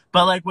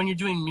 But like when you're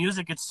doing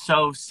music, it's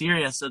so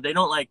serious. So they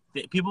don't like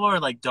people are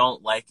like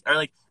don't like or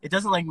like it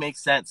doesn't like make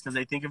sense because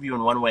they think of you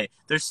in one way.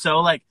 They're so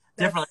like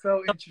different. That's so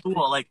Like, interesting.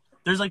 cool. Like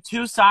there's like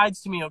two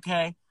sides to me.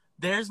 Okay,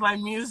 there's my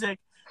music.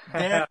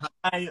 There's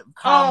my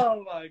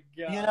Oh my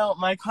god. you know,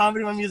 my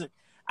comedy, my music.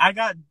 I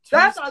got two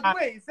That's sides.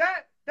 wait, is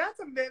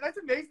that's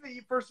amazing that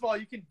you, first of all,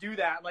 you can do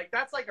that. Like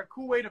that's like a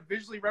cool way to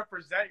visually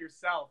represent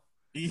yourself.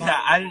 Yeah,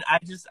 I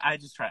just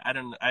try.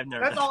 I've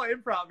never. That's all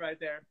improv right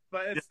there.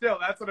 But it's still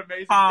that's an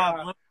amazing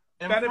improv.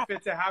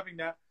 benefit to having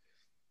that.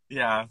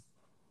 Yeah.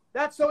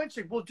 That's so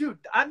interesting. Well, dude,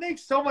 that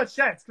makes so much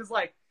sense because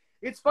like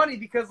it's funny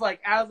because like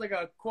as like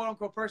a quote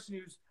unquote person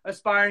who's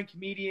aspiring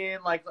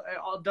comedian, like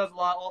does a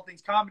lot all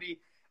things comedy,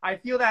 I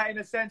feel that in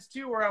a sense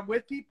too, where I'm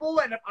with people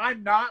and if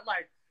I'm not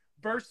like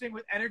bursting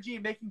with energy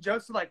and making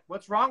jokes, like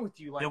what's wrong with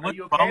you? Like, are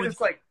you okay? And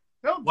it's like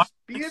no, just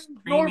being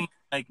normal.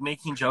 Like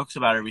making jokes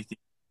about everything,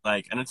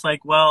 like, and it's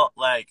like, well,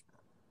 like,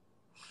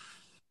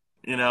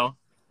 you know.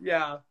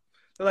 Yeah.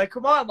 They're like,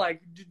 come on,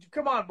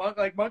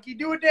 monkey,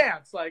 do a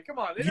dance. Like, come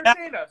on,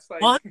 entertain us.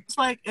 Like, well,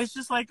 it's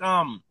just like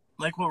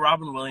what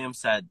Robin Williams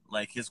said,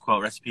 like his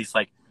quote, rest in peace,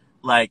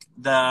 like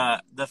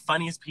the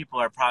funniest people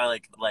are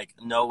probably like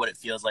know what it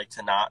feels like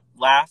to not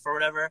laugh or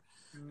whatever.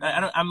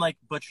 I'm like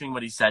butchering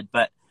what he said,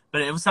 but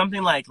it was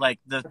something like the.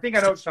 I think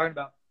I know what you're talking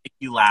about.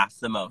 You laugh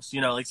the most,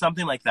 you know, like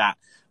something like that,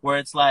 where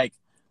it's like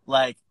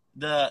I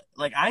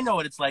know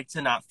what it's like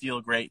to not feel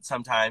great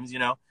sometimes, you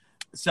know.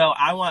 So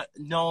I don't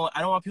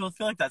want people to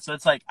feel like that. So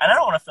it's like, and I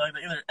don't want to feel like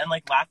that either. And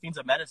like laughing's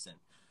a medicine,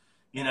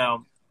 you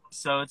know?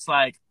 So it's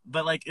like,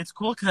 but like, it's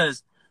cool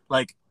because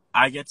like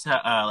I get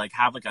to like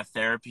have like a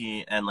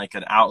therapy and like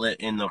an outlet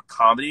in the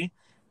comedy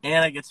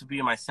and I get to be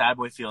in my sad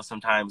boy feel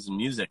sometimes in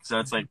music. So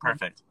it's like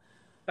perfect.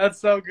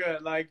 That's so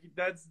good. Like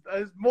there's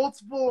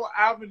multiple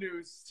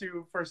avenues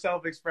for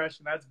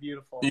self-expression. That's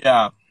beautiful.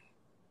 Yeah.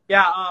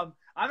 Yeah.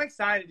 I'm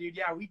excited, dude.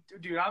 Yeah,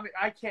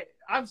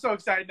 I'm so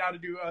excited now to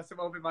do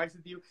some open mics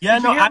with you. Yeah,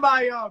 Did you hear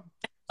my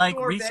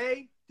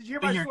sorbet? Did you hear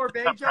my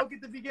sorbet joke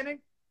at the beginning?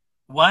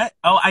 What?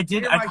 Oh, I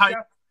did. Yeah,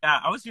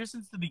 I was here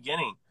since the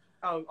beginning.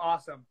 Oh,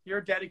 awesome.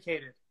 You're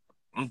dedicated.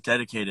 I'm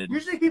dedicated.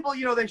 Usually people,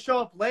 you know, they show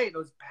up late.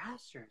 Those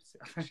bastards.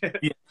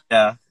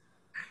 Yeah.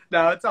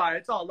 No, it's all right.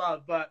 It's all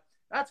love, but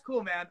that's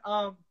cool, man.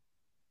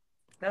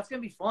 That's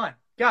gonna be fun,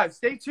 guys.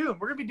 Stay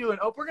tuned. We're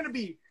gonna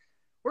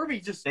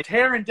be just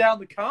tearing down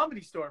the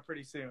Comedy Store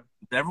pretty soon.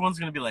 Everyone's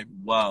gonna be like,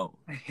 "Whoa."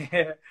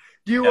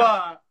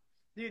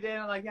 Dude,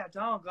 they're like, yeah,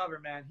 Donald Glover,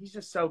 man, he's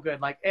just so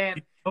good. Like,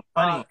 and so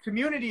funny.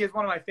 Community is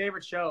one of my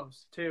favorite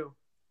shows too.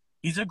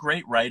 He's a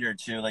great writer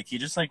too. Like he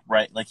just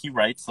he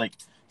writes like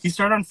he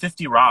started on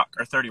 50 Rock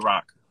or 30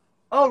 Rock.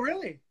 Oh,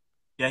 really?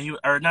 Yeah,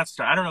 I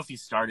don't know if he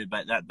started,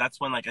 but that's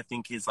when like I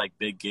think his like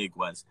big gig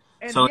was.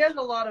 And so, he has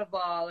a lot of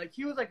like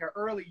he was like an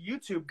early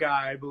YouTube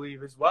guy, I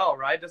believe, as well,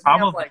 right? Doesn't he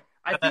have like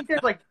I think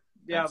there's like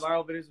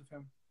viral videos of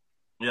him.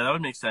 Yeah, that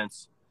would make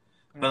sense.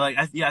 But like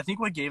I think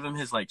what gave him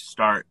his like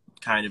start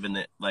kind of in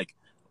the like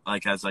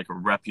as like a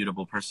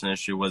reputable person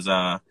was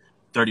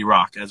 30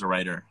 Rock as a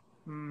writer.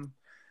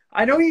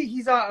 I know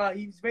he's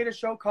made a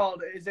show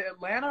called, is it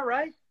Atlanta,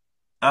 right?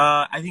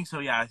 I think so.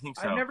 Yeah, I think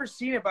so. I've never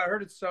seen it, but I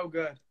heard it's so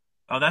good.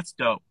 Oh, that's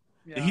dope.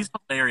 Yeah. He's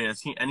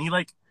hilarious. He's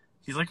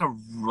like a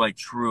like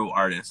true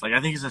artist. Like I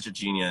think he's such a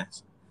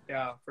genius.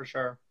 Yeah, for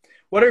sure.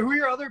 Who are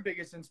your other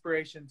biggest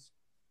inspirations?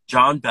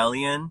 Jon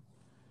Bellion,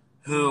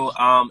 who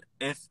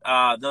if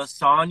the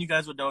song you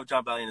guys would know of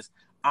Jon Bellion is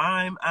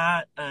I'm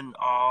at an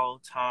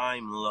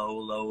all-time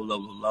low.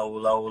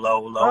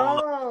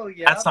 Oh,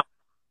 yeah.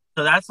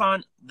 That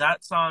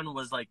song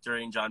was like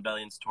during Jon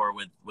Bellion's tour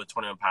with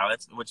 21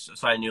 Pilots,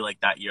 so I knew like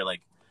that year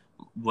like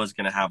was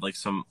gonna have like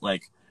some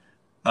like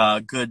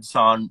good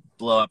song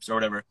blow-ups or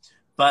whatever.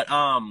 But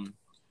Jon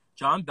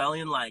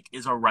Bellion like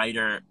is a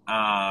writer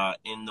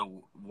in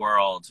the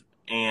world,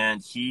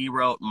 and he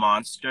wrote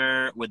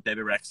Monster with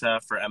Bebe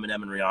Rexha for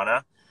Eminem and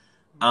Rihanna.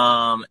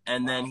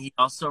 And then he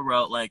also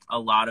wrote like a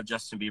lot of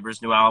Justin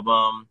Bieber's new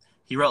album.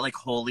 He wrote like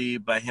Holy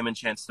by him and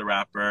Chance the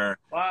Rapper.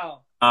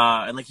 Wow.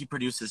 And like he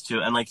produces too,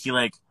 and like he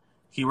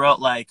wrote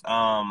like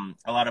a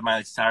lot of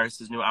Miley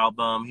Cyrus's new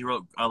album. He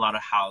wrote a lot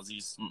of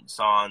Halsey's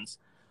songs.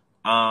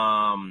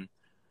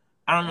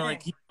 I don't know,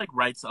 like he like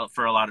writes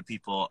for a lot of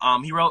people.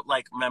 He wrote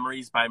like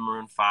Memories by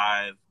Maroon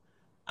 5.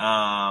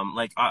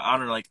 Like I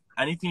don't know, like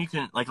anything you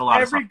can, like a lot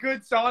every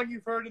good song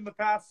you've heard in the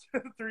past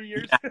 3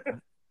 years. Yeah.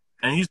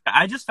 And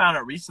I just found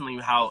out recently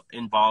how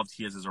involved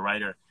he is as a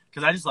writer,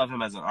 because I just love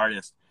him as an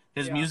artist.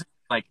 His music,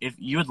 like if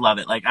you would love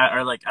it, like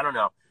I don't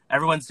know,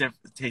 everyone's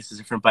taste is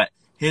different, but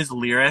his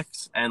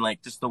lyrics and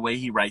like just the way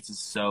he writes is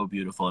so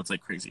beautiful. It's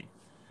like crazy.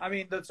 I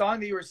mean, the song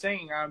that you were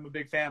singing, I'm a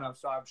big fan of,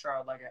 so I'm sure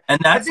I'd like it. And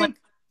that's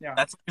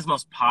that's like his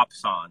most pop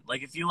song.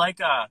 Like if you like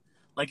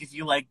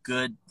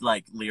good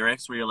like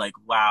lyrics where you're like,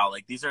 wow,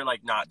 like these are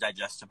like not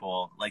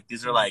digestible. Like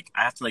these are like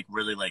I have to like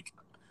really like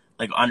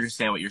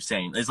understand what you're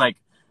saying. It's like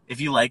if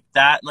you like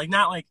that, like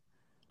not like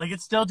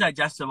it's still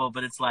digestible,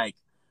 but it's like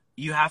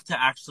you have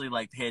to actually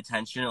like pay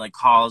attention. It like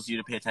calls you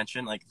to pay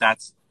attention. Like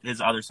that's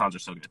his other songs are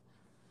so good.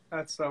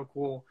 That's so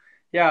cool.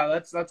 Yeah,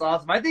 that's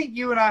awesome. I think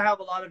you and I have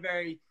a lot of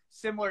very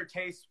similar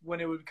tastes when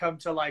it would come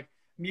to like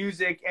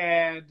music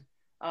and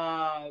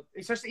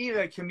especially even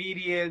like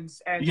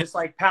comedians and just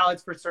like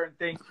palettes for certain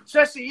things.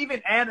 Especially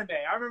even anime.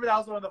 I remember that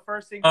was one of the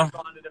first things we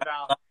bonded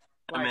about.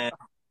 Like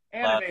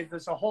anime is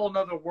just a whole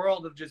nother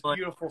world of just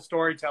beautiful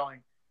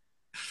storytelling.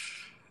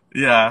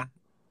 Yeah.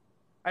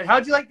 And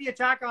how'd you like the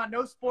Attack on?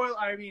 No spoil.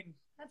 I mean,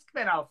 that's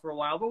been out for a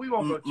while, but we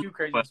won't go too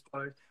crazy with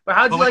spoilers. But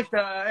how'd you like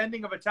the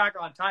ending of Attack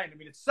on Titan? I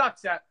mean, it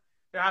sucks that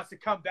it has to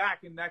come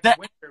back in next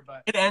winter,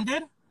 but it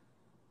ended.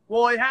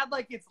 Well, it had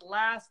like its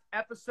last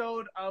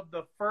episode of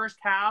the first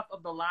half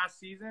of the last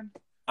season.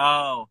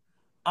 Oh.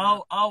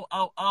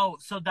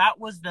 So that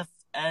was the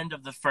end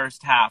of the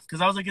first half because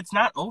I was like, it's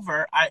not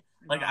over. I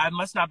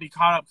must not be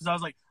caught up because I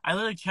was like, I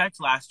literally checked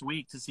last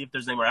week to see if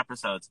there's any more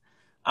episodes.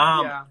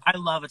 I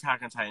love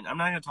Attack on Titan. I'm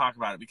not going to talk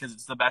about it because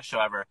it's the best show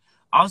ever.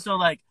 Also,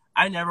 like,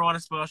 I never want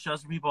to spoil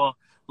shows for people.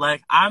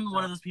 Like, I'm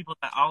one of those people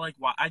that I'll, like,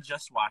 I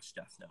just watched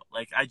Death Note.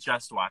 Like, I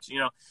just watched, you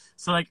know?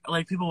 So,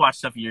 like people watch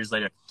stuff years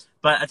later.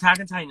 But Attack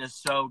on Titan is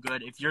so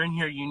good. If you're in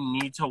here, you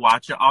need to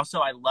watch it. Also,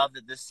 I love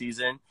that this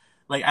season,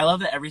 like, I love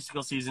that every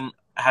single season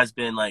has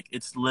been, like,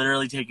 it's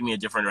literally taking me a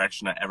different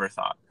direction I ever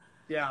thought.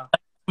 Yeah.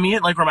 To me,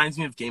 it, like, reminds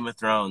me of Game of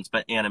Thrones,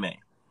 but anime.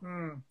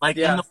 In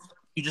the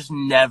you just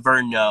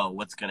never know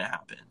what's gonna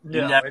happen.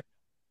 You never,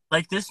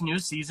 like this new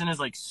season is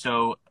like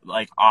so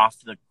like off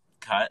the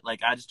cut. Like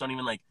I just don't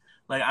even like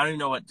I don't even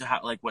know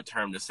what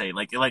term to say.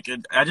 Like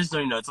I just don't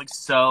even know. It's like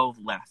so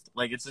left.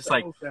 Like it's just so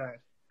like good.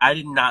 I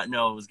did not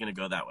know it was gonna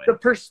go that way. The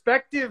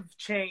perspective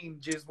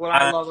change is what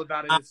I love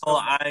about it.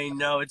 I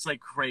know it's like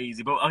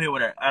crazy, but okay,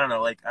 whatever. I don't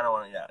know. Like I don't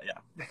want to.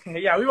 Yeah.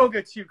 Yeah, we won't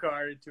get too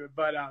far into it,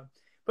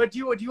 but do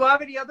you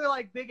have any other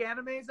like big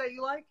animes that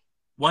you like?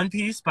 One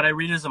Piece, but I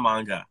read it as a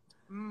manga.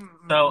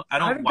 So I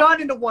haven't gone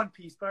into One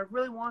Piece, but I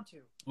really want to.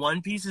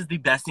 One Piece is the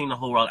best thing in the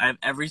whole world. I have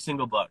every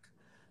single book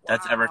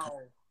that's ever come.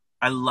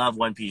 I love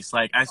One Piece.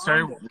 Like I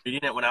started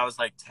reading it when I was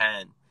like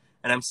 10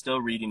 and I'm still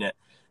reading it.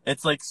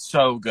 It's like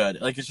so good.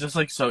 Like it's just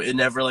like so it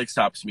never like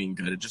stops being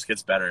good. It just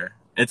gets better.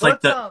 It's like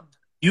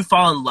you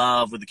fall in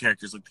love with the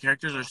characters. Like the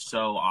characters are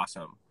so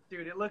awesome.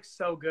 Dude, it looks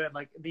so good.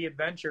 Like the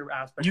adventure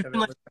aspect of it.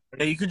 Like,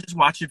 you could just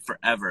watch it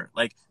forever.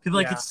 Like people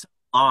like it's so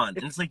on.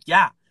 And it's like,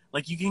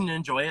 like you can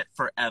enjoy it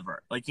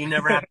forever. Like you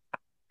never have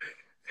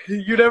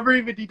you never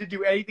even need to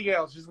do anything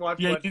else. Just watch.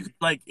 Yeah, you could,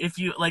 like if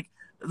you like,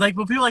 but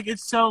people like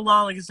it's so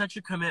long. Like it's such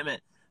a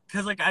commitment.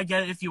 Because like I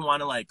get it if you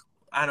want to like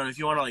I don't know if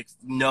you want to like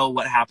know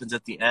what happens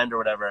at the end or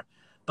whatever.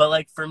 But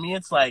like for me,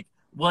 it's like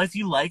well if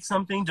you like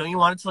something, don't you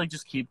want it to like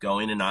just keep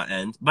going and not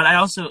end?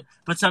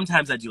 But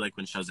sometimes I do like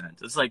when shows end.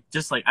 It's like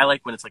just like I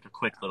like when it's like a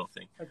quick little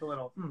thing. Like a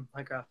little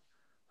like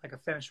a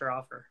finisher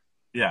offer.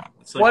 Yeah.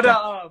 It's like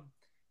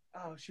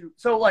Oh shoot!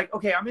 So like,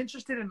 okay, I'm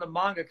interested in the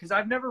manga because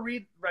I've never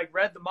read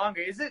the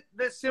manga. Is it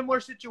this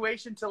similar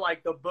situation to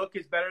like the book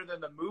is better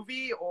than the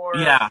movie or?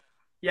 Yeah.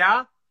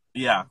 Yeah.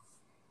 Yeah.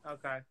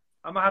 Okay,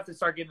 I'm gonna have to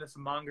start getting into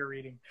some manga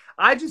reading.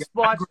 I just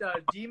watched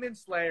Demon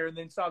Slayer and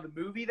then saw the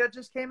movie that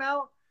just came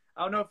out.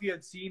 I don't know if you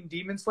had seen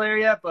Demon Slayer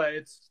yet, but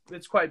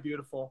it's quite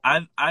beautiful.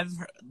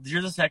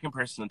 You're the second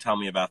person to tell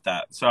me about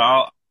that, so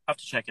I'll have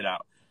to check it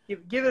out.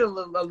 Give it a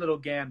little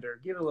gander.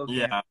 Give it a little.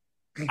 Yeah. Gander.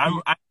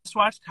 I just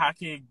watched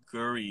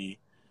Kakegurui,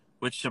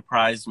 which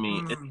surprised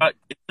me. It's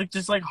like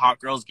just like hot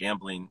girls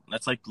gambling.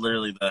 That's like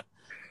literally the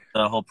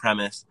whole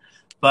premise.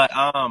 But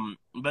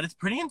it's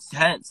pretty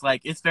intense.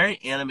 Like it's very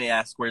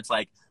anime-esque where it's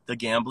like the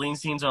gambling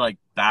scenes are like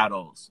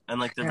battles and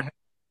like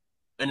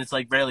and it's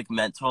like very like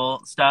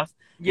mental stuff.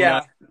 Yeah. You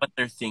know, what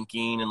they're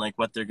thinking and like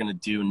what they're gonna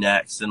do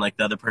next and like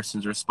the other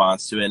person's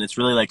response to it. And it's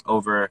really like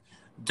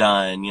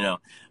overdone, you know,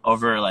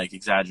 over like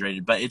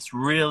exaggerated. But it's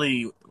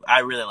really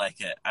I really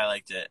like it. I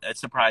liked it. It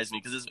surprised me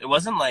because it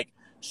wasn't like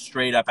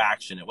straight up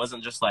action. It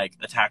wasn't just like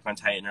Attack on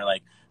Titan or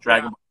like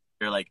Dragon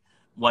Ball or like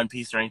One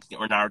Piece or anything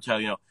or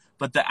Naruto, you know.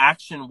 But the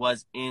action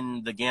was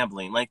in the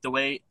gambling. Like the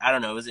way, I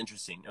don't know, it was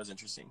interesting.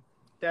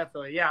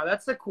 Definitely. Yeah,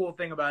 that's the cool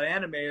thing about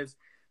anime is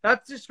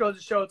that just goes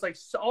to show it's like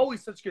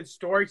always such good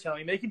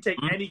storytelling. They can take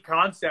any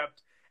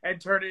concept and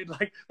turn it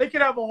like they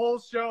could have a whole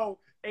show,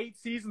 8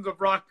 seasons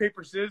of rock,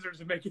 paper, scissors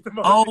and make it the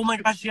most. Oh my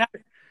gosh, yeah.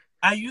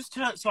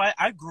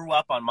 I grew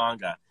up on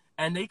manga,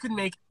 and they could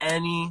make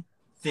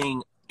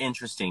anything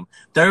interesting.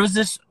 There was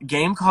this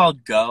game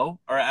called Go,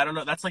 or I don't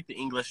know, that's like the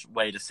English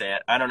way to say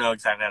it. I don't know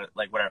exactly how to,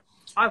 like, whatever.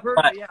 I've heard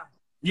of it, yeah.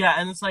 Yeah,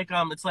 and it's like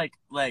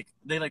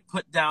they like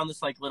put down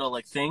this like little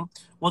like thing.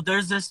 Well,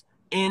 there's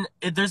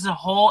a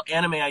whole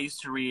anime I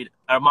used to read,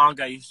 or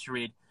manga I used to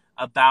read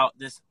about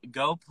this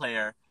Go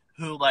player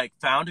who like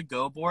found a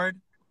Go board.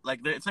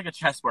 Like it's like a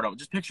chessboard.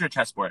 Just picture a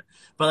chessboard,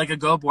 but like a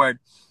Go board.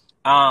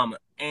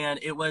 And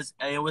it was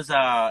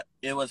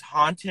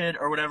haunted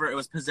or whatever. It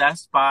was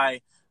possessed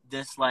by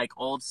this like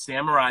old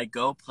samurai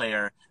Go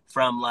player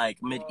from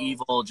like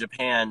medieval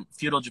Japan,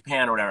 feudal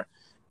Japan or whatever.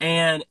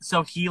 And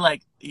so he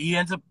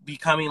ends up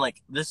becoming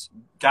like this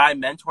guy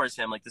mentors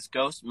him, like this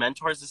ghost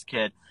mentors this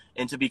kid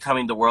into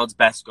becoming the world's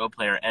best Go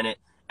player, and it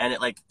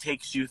like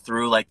takes you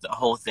through like the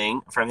whole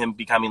thing from him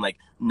becoming like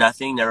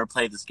nothing, never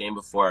played this game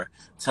before,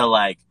 to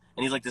like,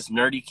 and he's like this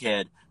nerdy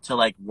kid to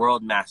like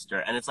world master,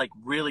 and it's like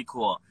really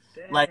cool.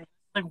 Dang. Like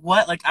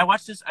what? Like I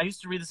watched this. I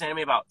used to read this anime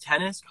about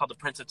tennis called The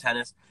Prince of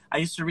Tennis. I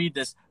used to read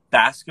this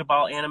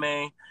basketball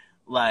anime,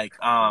 like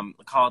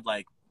called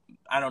like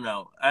I don't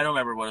know. I don't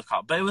remember what it's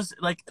called, but it was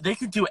like they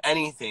could do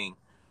anything.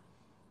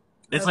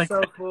 It's That's like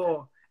so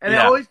cool. And they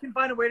yeah. always can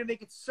find a way to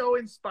make it so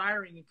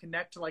inspiring and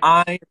connect to like.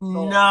 I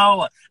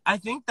know. I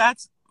think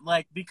that's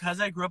like because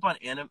I grew up on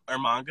anime or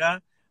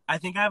manga. I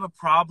think I have a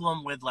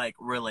problem with like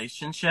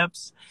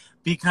relationships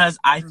because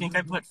I think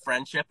I put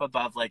friendship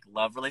above like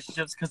love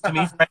relationships. Because to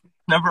me,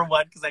 number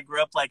one, because I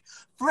grew up like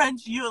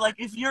friends. You like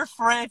if you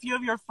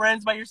have your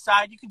friends by your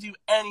side, you can do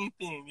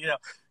anything. You know,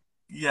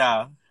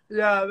 yeah.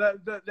 Yeah,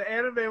 the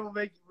anime will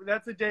make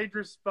that's a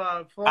dangerous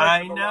force.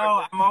 I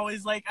know. I'm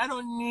always like, I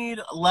don't need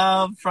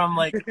love from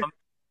like.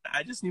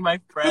 I just need my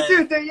friends.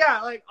 But dude,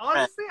 yeah, like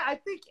honestly, I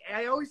think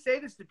I always say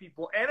this to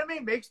people.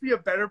 Anime makes me a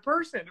better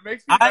person. It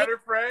makes me a better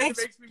friend. It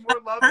makes me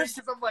more loving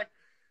because I'm like,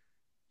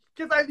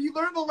 you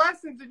learn the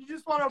lessons and you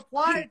just want to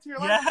apply it to your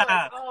life.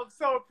 Like, oh, I'm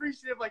so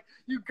appreciative. Like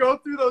you go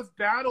through those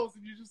battles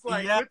and you just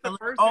like with the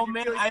person, oh you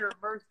man, feel like you're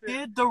immersed in. I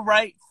did the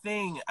right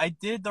thing. I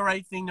did the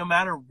right thing no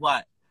matter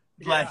what.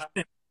 Like.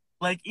 Yeah.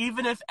 Like,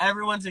 even if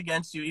everyone's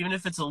against you, even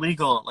if it's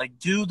illegal, like,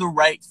 do the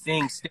right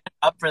thing. Stand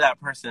up for that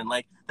person.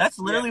 Like, that's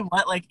literally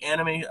what, like,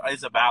 anime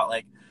is about.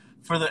 Like,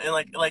 for the,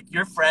 like,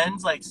 your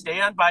friends, like, stay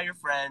on by your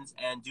friends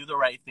and do the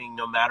right thing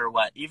no matter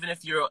what. Even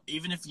if you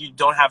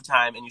don't have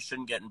time and you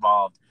shouldn't get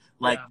involved.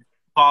 Like,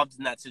 involved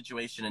in that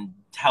situation and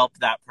help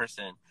that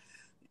person.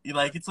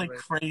 Like, it's, like,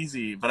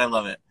 crazy, but I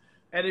love it.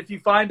 And if you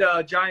find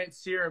a giant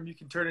serum, you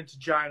can turn into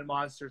giant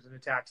monsters and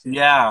attack you.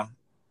 Yeah.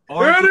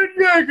 Or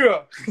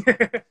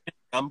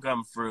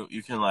gum fruit,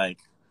 you can like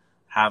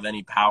have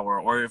any power,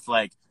 or if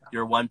like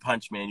you're One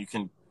Punch Man, you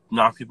can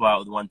knock people out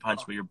with one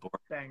punch, but you're bored.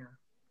 Banger,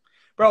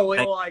 bro.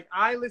 Like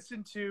I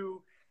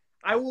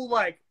will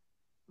like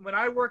when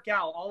I work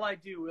out, all I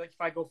do, like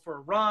if I go for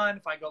a run,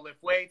 if I go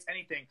lift weights,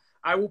 anything,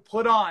 I will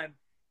put on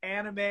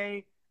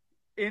anime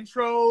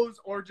intros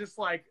or just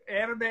like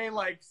anime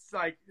like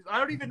I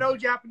don't even know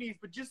Japanese,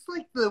 but just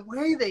like the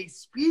way they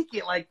speak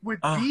it, like with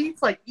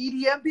beats, like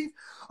EDM beats,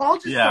 I'll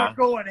just start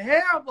going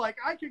ham. Like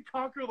I can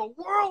conquer the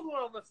world when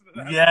I'm listening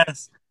to that.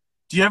 Yes.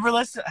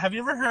 Have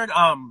you ever heard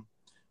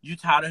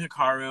Utada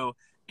Hikaru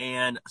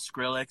and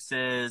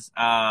Skrillex's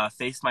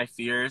Face My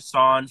Fears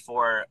song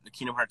for the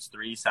Kingdom Hearts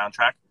 3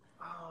 soundtrack?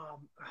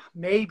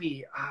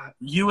 Maybe.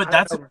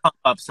 That's a pump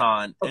up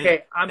song.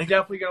 Okay, I'm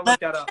definitely gonna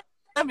look that up.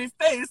 Let me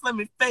face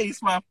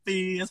my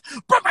fears.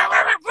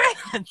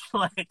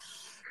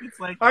 It's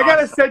like I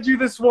gotta send you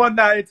this one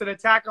that it's an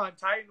Attack on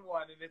Titan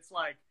one, and it's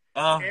like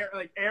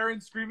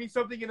Aaron screaming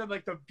something, and then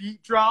like the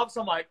beat drops.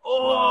 I'm like,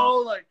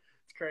 like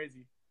it's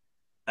crazy.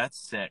 That's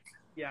sick.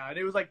 Yeah, and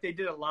it was like they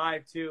did it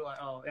live too. Like,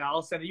 oh yeah,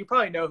 I'll send it. You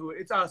probably know who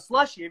it's.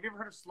 Slushy. Have you ever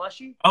heard of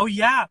Slushy? Oh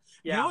yeah.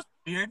 Yeah. You know what's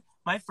weird?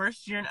 My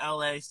first year in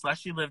LA,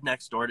 Slushy lived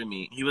next door to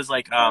me. He was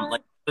like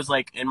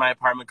in my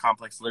apartment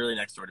complex, literally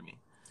next door to me.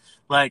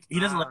 Like, he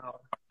doesn't live.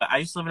 I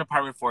used to live in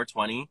apartment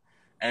 420,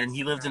 and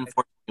he lived in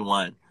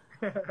 421.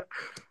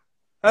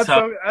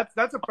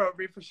 That's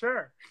appropriate for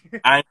sure.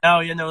 I know,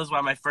 it was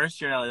my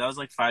first year in LA. That was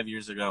like 5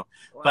 years ago.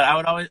 Wow.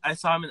 But I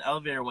saw him in the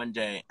elevator one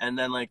day, and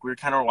then like we were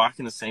kind of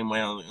walking the same way.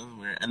 I was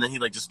like, and then he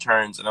like just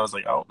turns, and I was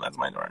like, oh, that's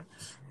my door. I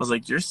was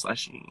like, you're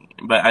Slushy,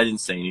 but I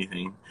didn't say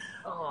anything.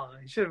 Oh,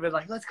 you should have been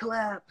like, let's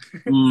collab.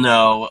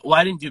 No, well,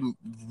 I didn't do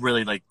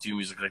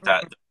music like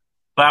that,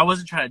 but I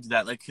wasn't trying to do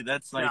that. Like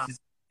that's like. Yeah.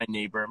 My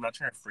neighbor. I'm not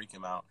trying to freak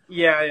him out.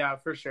 Yeah,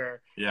 for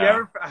sure. Yeah.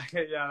 Have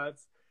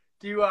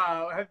you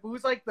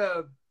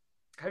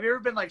ever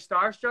been like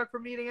starstruck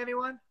from meeting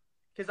anyone?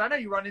 Because I know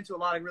you run into a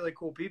lot of really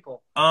cool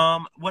people.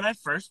 When I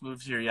first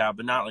moved here, yeah,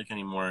 but not like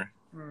anymore.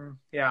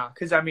 Yeah,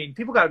 because I mean,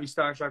 people got to be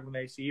starstruck when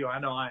they see you. I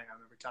know I am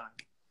every time.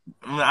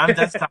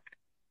 That's not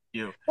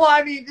you. Well,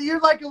 I mean, you're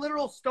like a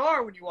literal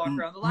star when you walk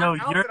around. The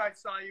last outfit I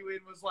saw you in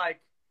was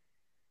like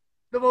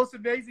the most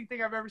amazing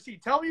thing I've ever seen.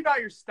 Tell me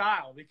about your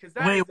style, because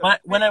that. Wait,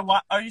 what? When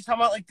are you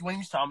talking about like when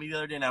you saw me the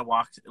other day and I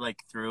walked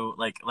like through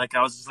like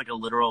I was just like a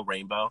literal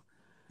rainbow?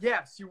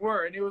 Yes, you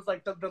were, and it was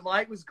like the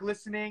light was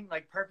glistening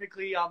like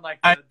perfectly on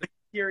like the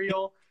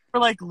material. We're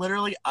like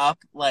literally up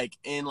like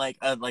in like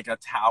a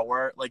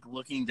tower, like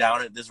looking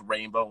down at this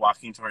rainbow,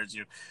 walking towards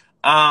you.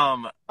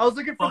 I was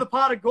looking for the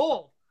pot of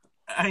gold.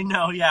 I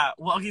know, yeah.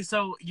 Well, okay,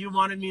 so you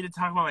wanted me to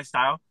talk about my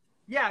style?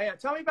 Yeah.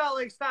 Tell me about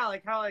like style,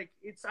 like how like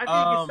it's. I think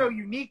it's so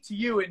unique to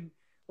you, and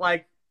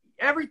like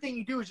everything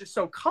you do is just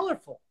so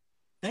colorful.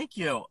 Thank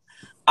you.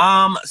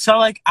 So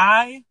like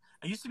I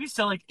used to be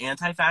so like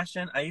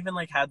anti-fashion. I even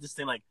like had this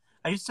thing like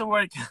I used to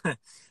wear.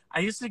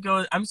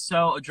 I'm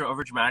so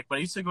over dramatic, but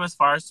I used to go as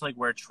far as to like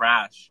wear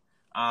trash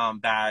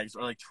bags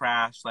or like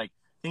trash like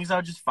things I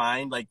would just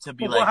find like to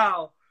be like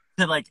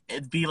to like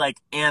be like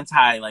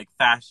anti like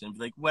fashion, be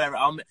like whatever.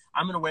 I'm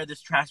gonna wear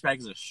this trash bag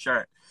as a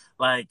shirt,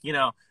 like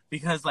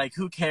because like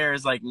who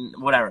cares, like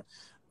whatever.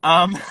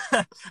 I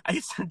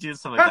used to do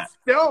something like That's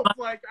dope.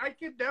 Like I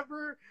could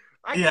never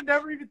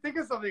even think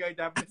of something like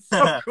that. But it's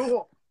so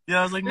cool. Yeah,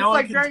 I was like, it's no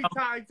like one can very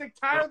it's like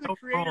Tyler the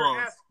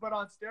Creator-esque, but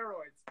on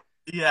steroids.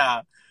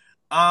 Yeah.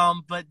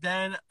 But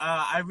then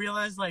I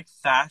realized like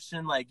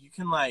fashion, like you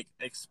can like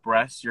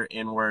express your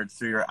inward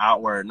through your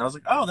outward, and I was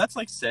like, oh, that's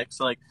like sick.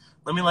 So like,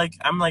 let me like,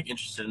 I'm like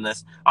interested in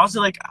this.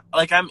 Also like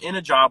I'm in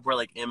a job where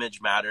like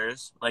image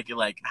matters, like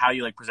how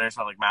you like present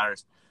yourself like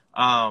matters.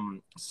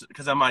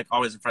 Because I'm like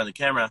always in front of the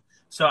camera,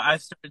 so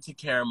I've started to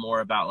care more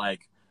about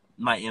like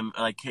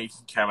like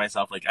taking care of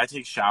myself. Like I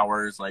take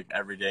showers like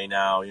every day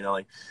now,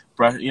 like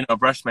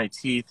brush my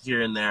teeth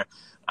here and there.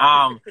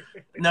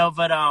 No,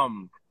 but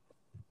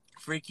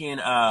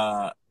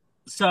freaking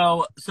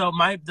so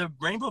the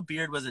rainbow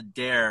beard was a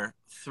dare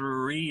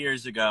 3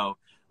 years ago.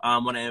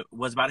 When I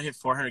was about to hit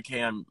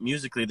 400K on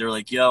Musically, they were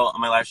like, yo, on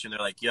my live stream, they're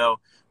like, yo,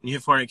 when you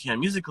hit 400K on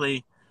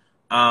Musically,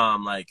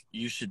 like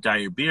you should dye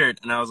your beard.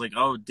 And I was like,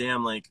 oh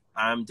damn, like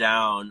I'm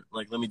down,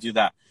 like let me do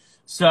that.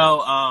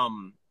 So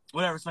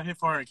whatever, so I hit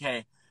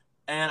 400K,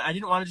 and I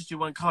didn't want to just do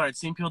one color. I'd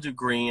seen people do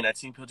green, I'd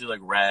seen people do like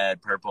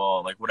red,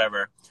 purple, like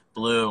whatever,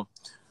 blue.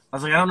 I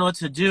was like, I don't know what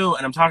to do.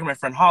 And I'm talking to my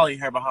friend Holly,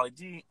 Hair by Holly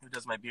D, who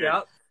does my beard.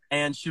 Yep.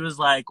 And she was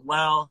like,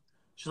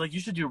 you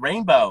should do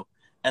rainbow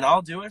and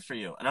I'll do it for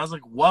you. And I was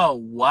like, whoa,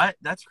 what?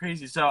 That's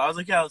crazy. So I was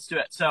like, yeah, let's do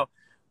it. So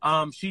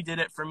she did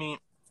it for me.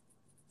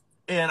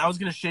 And I was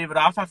going to shave it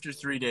off after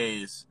 3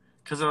 days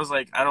because I was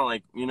like, I don't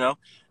like,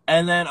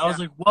 And then I was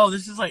like, whoa,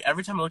 this is like,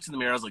 every time I looked in the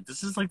mirror, I was like,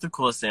 this is like the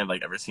coolest thing I've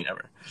like ever seen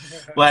ever.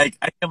 Like,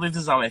 I can't believe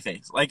this is on my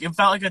face. Like, it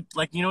felt like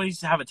when you used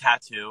to have a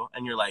tattoo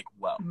and you're like,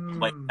 whoa,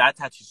 like that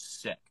tattoo's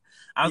sick.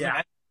 I was like,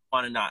 I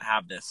want to not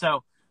have this.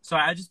 So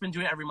I just been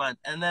doing it every month.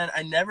 And then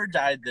I never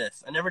dyed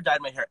this. I never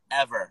dyed my hair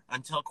ever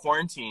until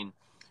quarantine.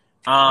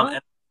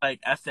 And like,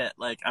 F it.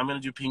 Like, I'm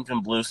going to do pink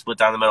and blue split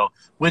down the middle,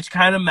 which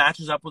kind of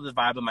matches up with the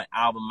vibe of my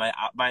album.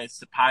 My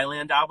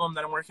Pyland album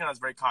that I'm working on is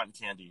very cotton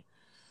candy.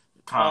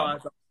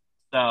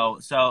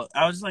 So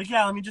I was like,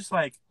 yeah, let me just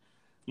like,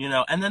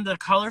 and then the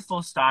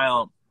colorful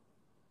style,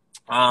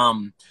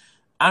 I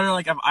don't know,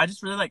 like I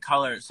just really like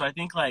color. So I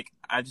think like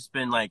I've just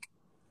been like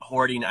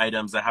hoarding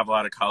items that have a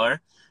lot of color.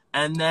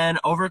 And then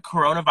over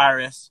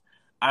coronavirus,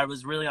 I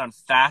was really on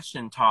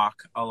Fashion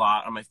Talk a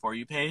lot on my For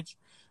You page.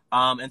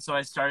 And so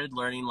I started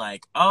learning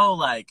like, oh,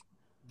 like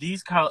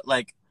these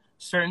like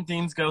certain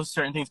things go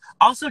certain things.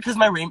 Also, because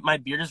my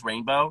beard is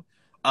rainbow.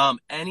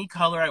 Any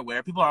color I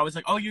wear, people are always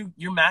like, oh,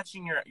 you're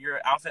matching,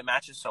 your outfit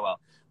matches so well.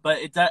 But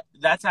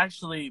that's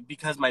actually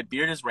because my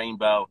beard is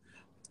rainbow.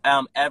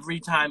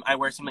 Every time I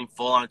wear something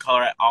full on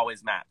color, I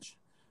always match.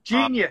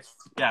 Genius.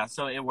 Yeah,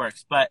 so it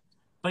works. But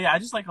yeah, I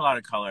just like a lot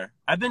of color.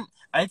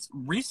 It's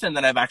recent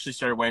that I've actually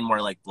started wearing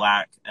more like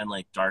black and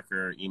like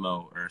darker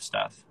emo or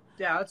stuff.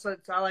 Yeah, it's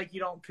like you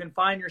don't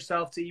confine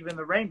yourself to even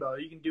the rainbow.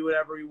 You can do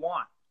whatever you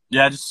want.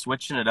 Yeah, just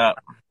switching it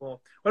up.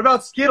 Cool. What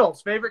about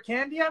Skittles? Favorite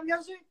candy, I'm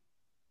guessing?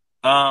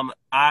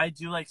 I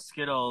do like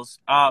Skittles.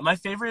 My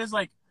favorite is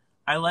like,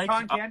 I like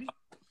cotton candy.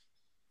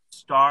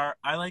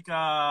 I like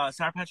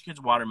Sour Patch Kids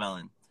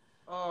watermelon.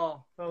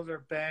 Oh, those are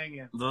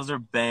banging. Those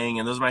are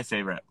my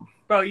favorite.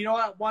 Bro, you know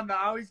what? One that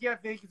I always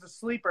get think is a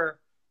sleeper.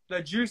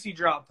 The Juicy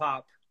Drop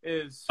Pop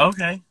is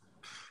okay.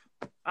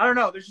 I don't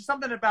know. There's just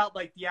something about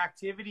like the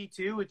activity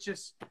too.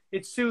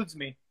 It soothes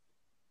me.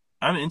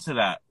 I'm into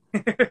that.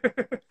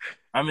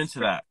 I'm into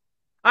that.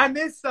 I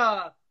miss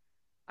well,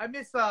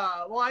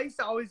 I used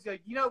to always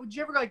like, would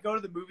you ever like go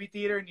to the movie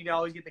theater and you'd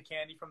always get the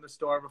candy from the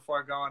store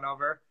before going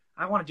over?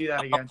 I want to do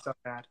that again so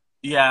bad.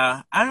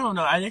 Yeah, I don't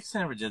know. I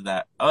actually never did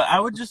that. I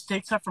would just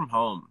take stuff from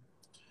home.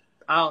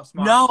 Oh,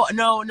 smart.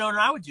 No.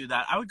 I would do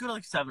that. I would go to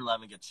like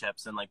 7-Eleven, get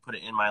chips, and like put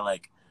it in my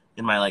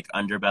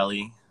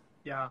underbelly.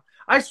 Yeah,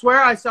 I swear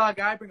I saw a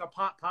guy bring a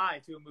pot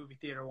pie to a movie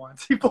theater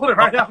once. He pulled it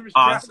right out of his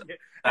jacket,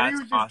 and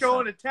he was just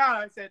going to town.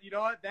 I said, you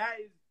know what?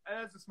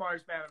 That's the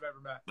smartest man I've ever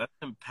met. That's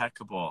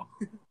impeccable.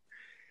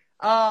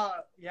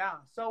 Yeah.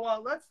 So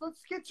let's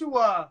get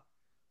to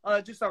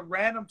just a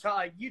random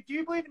topic. Do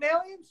you believe in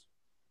aliens?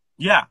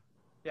 Yeah.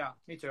 Yeah,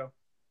 me too.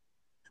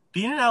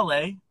 Being in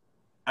LA,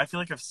 I feel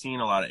like I've seen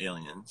a lot of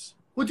aliens.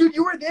 Well, dude,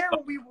 you were there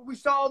when we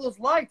saw all those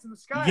lights in the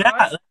sky. Yeah,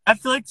 right? I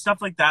feel like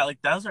stuff like that,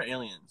 like those are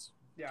aliens.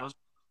 Yeah,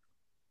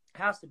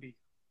 has to be.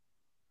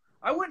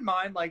 I wouldn't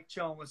mind like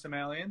chilling with some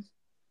aliens.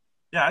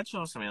 Yeah, I'd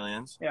chill with some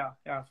aliens. Yeah,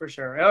 for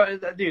sure.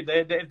 Dude,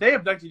 if they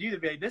abducted you,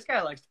 they'd be like, this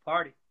guy likes to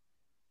party.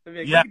 They'd be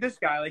like, look at this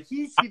guy, like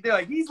he's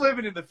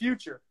living in the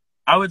future.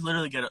 I would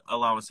literally get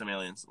along with some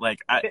aliens. Like,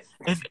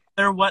 if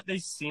they're what they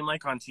seem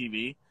like on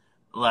TV,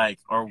 like,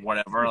 or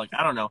whatever, like,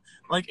 I don't know.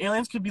 Like,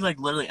 aliens could be, like,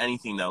 literally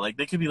anything, though. Like,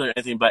 they could be literally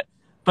anything, but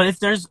if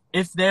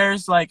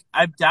there's, like,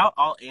 I doubt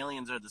all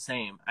aliens are the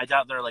same. I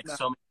doubt there are, like,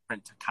 so many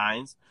different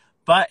kinds.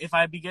 But if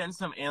I be getting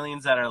some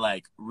aliens that are,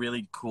 like,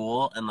 really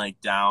cool and,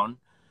 like, down,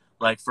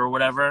 like, for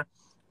whatever,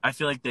 I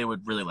feel like they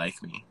would really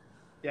like me.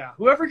 Yeah.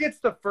 Whoever gets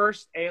the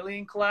first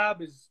alien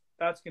collab,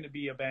 that's going to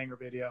be a banger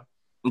video.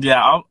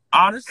 Yeah,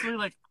 honestly,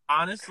 like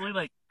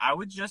I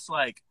would just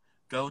like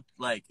go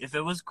like if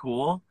it was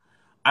cool,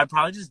 I'd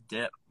probably just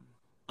dip.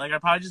 Like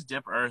I'd probably just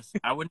dip Earth.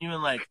 I wouldn't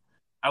even like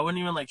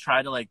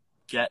try to like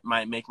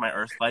make my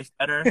Earth life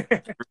better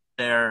for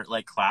their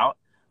like clout.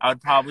 I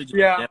would probably just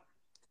Yeah. dip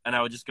and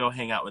I would just go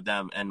hang out with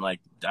them and like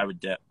I would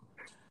dip.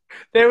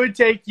 They would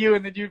take you,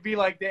 and then you'd be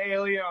like the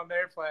alien on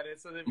their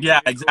planet, so that'd be Yeah,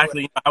 even cooler.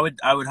 exactly. I would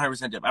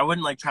 100% dip. I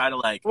wouldn't like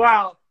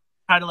Wow.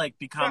 try to like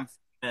become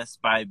famous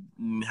by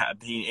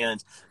being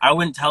aliens. I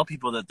wouldn't tell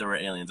people that there were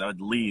aliens. I would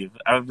leave.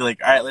 I would be like,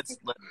 all right,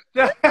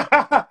 let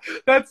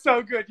That's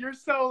so good. You're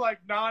so like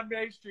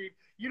non-mainstream.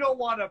 You don't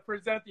want to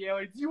present the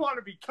aliens. You want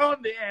to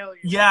become the aliens.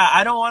 yeah,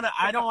 I don't want to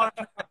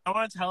I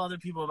want to tell other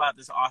people about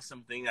this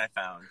awesome thing I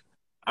found.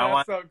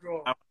 That's so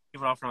cool. I want to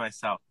keep it all for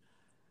myself.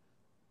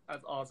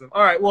 That's awesome.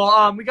 All right.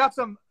 Well, we got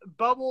some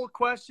bubble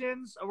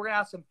questions. We're gonna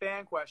have some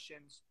fan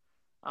questions.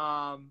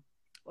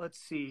 Let's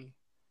see.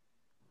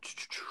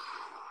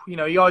 You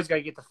know, you always got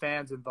to get the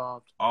fans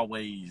involved.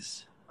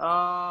 Always.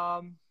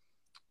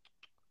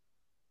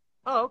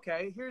 Oh,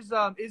 okay. Here's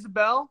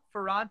Isabel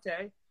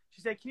Ferrante.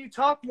 She said, "Can you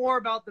talk more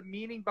about the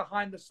meaning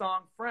behind the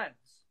song Friends?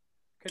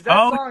 Because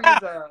that song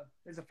Yeah.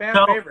 is a fan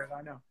So favorite.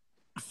 I know."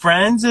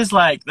 Friends is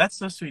like that's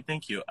so sweet.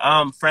 Thank you.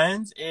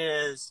 Friends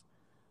is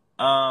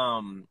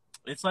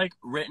it's like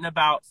written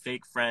about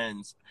fake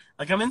friends.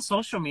 Like I'm in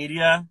social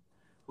media,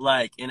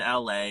 like in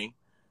LA,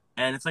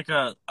 and it's like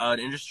an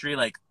industry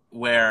like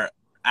where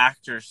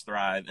actors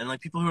thrive and like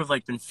people who have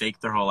like been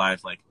fake their whole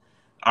life like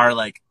are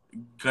like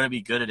gonna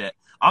be good at it.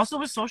 Also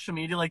with social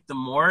media, like the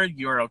more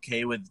you're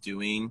okay with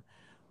doing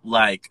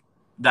like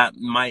that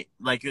might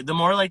like the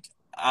more like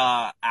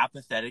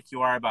apathetic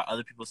you are about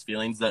other people's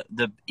feelings,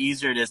 the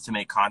easier it is to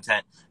make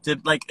content. To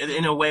like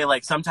in a way,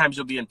 like sometimes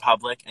you'll be in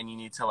public and you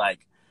need to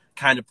like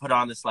kind of put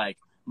on this like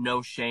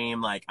no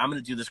shame, like I'm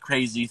gonna do this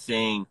crazy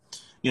thing,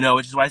 you know,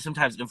 which is why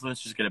sometimes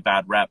influencers get a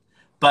bad rep.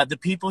 But the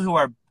people who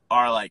are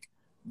like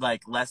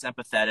less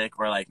empathetic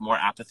or like more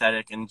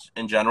apathetic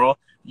in general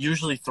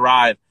usually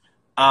thrive.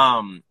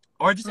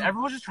 Or just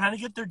everyone's just trying to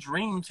get their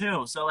dream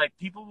too. So like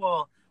people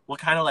will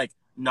kind of like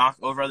knock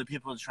over other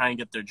people to try and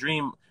get their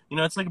dream. You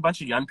know, it's like a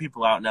bunch of young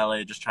people out in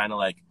LA just trying to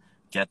like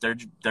get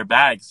their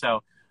bag.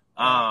 So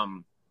Yeah.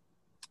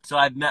 so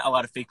I've met a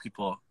lot of fake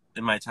people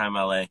in my time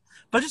in LA.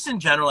 But just in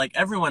general, like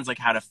everyone's like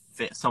had a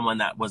fit someone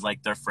that was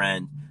like their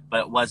friend,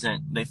 but it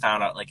wasn't they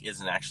found out like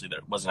wasn't actually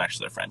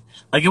their friend.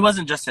 Like it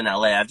wasn't just in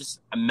LA.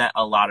 I met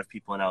a lot of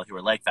people in LA who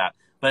were like that.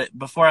 But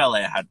before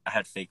LA I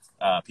had fake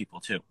people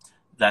too.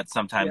 That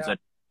sometimes Yeah.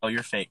 oh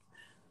you're fake.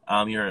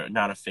 You're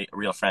not a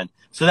real friend.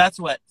 So that's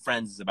what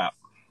Friends is about.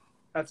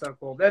 That's so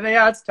cool. And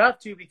yeah, it's tough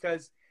too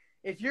because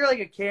if you're like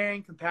a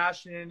caring,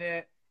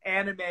 compassionate,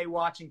 anime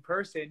watching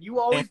person, you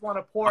And, always want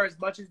to pour as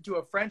much into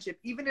a friendship,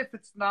 even if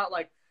it's not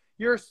like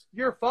your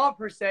fault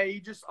per se. You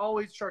just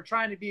always are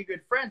trying to be a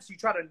good friend, so you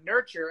try to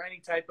nurture any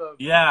type of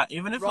yeah,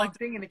 even if wrong like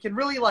thing, and it can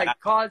really like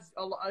cause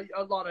a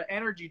lot of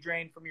energy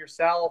drain from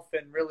yourself,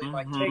 and really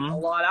like take a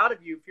lot out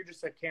of you if you're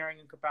just a caring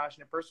and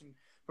compassionate person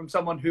from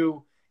someone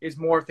who is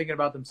more thinking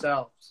about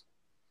themselves.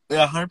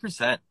 yeah,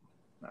 100%.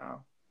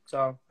 No.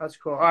 So that's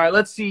cool. All right,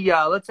 let's see.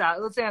 Let's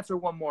answer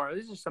one more.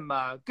 These are some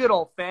good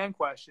old fan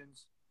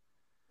questions.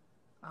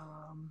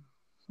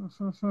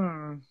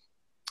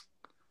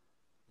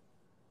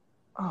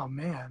 Oh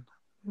man,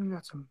 we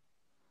got some.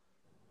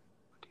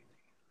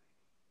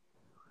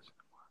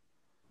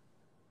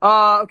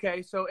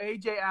 Okay. So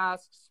AJ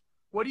asks,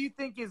 "What do you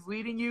think is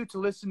leading you to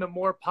listen to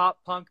more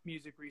pop punk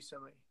music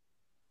recently?"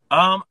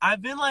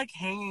 I've been like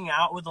hanging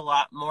out with a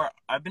lot more.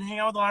 I've been hanging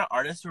out with a lot of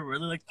artists who are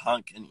really like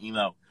punk and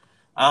emo.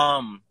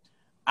 Um,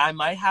 I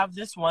might have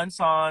this one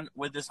song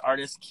with this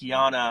artist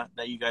Kiana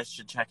that you guys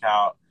should check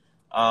out.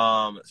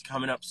 It's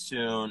coming up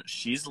soon.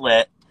 She's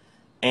lit,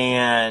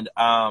 and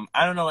I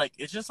don't know, like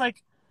it's just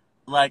like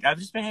I've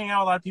just been hanging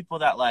out with a lot of people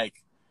that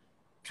like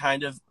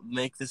kind of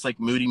make this like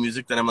moody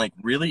music that I'm like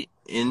really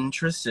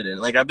interested in.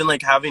 Like I've been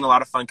like having a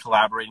lot of fun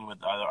collaborating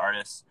with other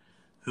artists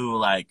who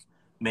like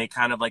make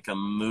kind of like a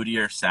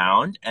moodier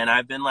sound, and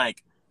I've been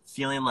like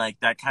feeling like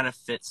that kind of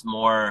fits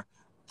more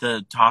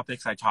the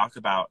topics I talk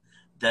about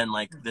than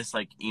like this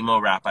like emo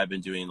rap I've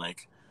been doing.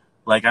 Like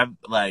I've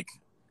like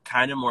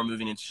kind of more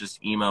moving into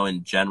just emo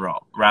in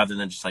general rather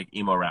than just like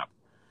emo rap.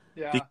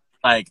 Yeah. Because,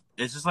 like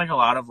it's just like a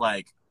lot of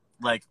like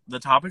the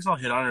topics I'll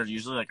hit on are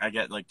usually like I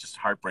get like just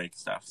heartbreak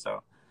stuff.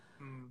 So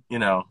Mm. you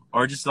know,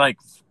 or just like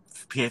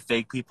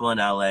fake people in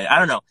LA. I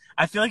don't know.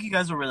 I feel like you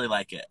guys will really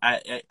like it.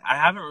 I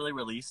haven't really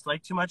released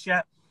like too much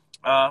yet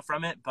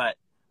from it, but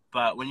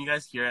when you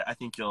guys hear it, I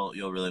think you'll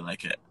really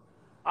like it.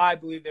 I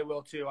believe they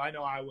will too. I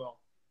know I will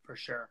for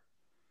sure.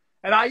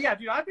 And yeah,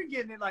 dude, I've been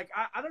getting it. Like,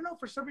 I don't know,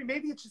 for some reason,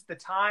 maybe it's just the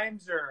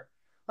times, or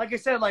like I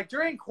said, like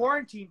during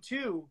quarantine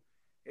too,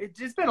 it's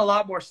just been a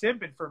lot more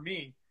simping for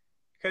me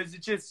because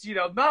it's just,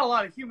 not a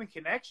lot of human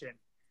connection,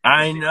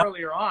 I especially know.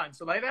 earlier on.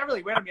 So like that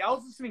really went on me. I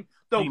was listening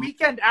the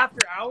Weekend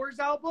After Hours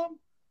album.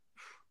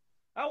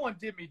 That one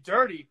did me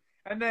dirty.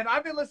 And then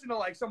I've been listening to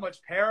like so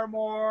much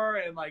Paramore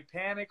and like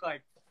Panic,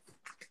 like,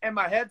 and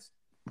my head's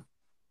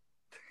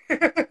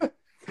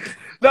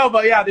No,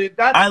 but yeah, dude,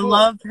 that's I cool.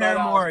 love But,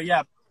 Paramore.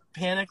 Yeah,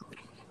 Panic.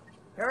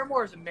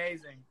 Paramore is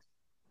amazing.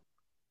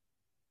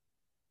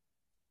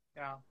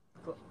 Yeah.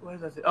 What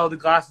does that say? Oh, the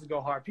glasses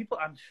go hard.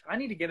 I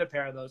need to get a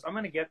pair of those. I'm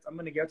gonna get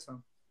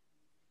some.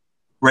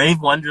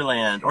 Rave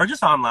Wonderland, or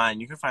just online.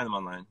 You can find them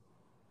online.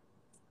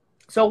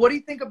 So, what do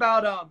you think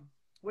about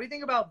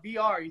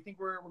VR? You think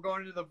we're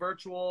going into the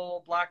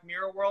virtual Black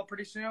Mirror world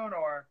pretty soon,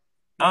 or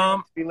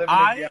be living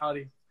in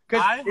reality?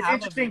 Because it's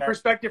interesting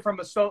perspective from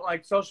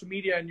social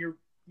media, and you're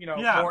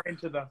more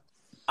into the.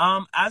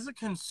 As a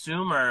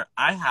consumer,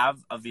 I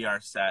have a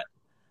VR set.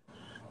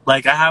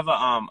 Like I have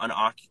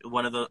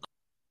one of the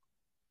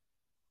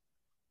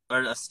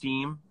or a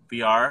Steam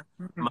VR.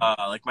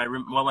 Like my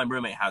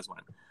roommate has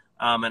one.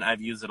 And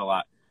I've used it a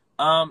lot.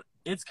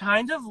 It's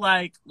kind of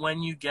like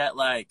when you get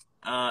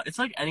it's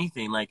like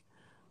anything. Like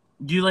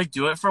you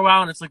do it for a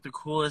while and it's like the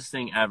coolest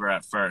thing ever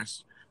at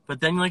first. But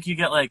then you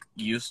get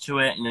used to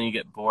it and then you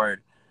get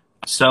bored.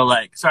 So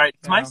sorry,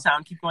 does my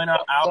sound keep going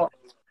out? Well,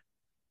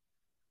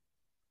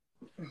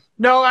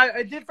 no,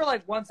 I did for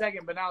 1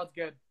 second, but now it's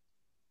good.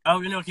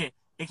 Oh, okay.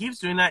 It keeps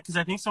doing that because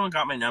I think someone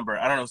got my number.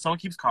 I don't know. Someone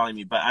keeps calling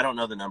me, but I don't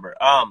know the number.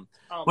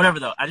 Whatever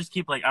though. I just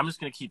keep I'm just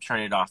gonna keep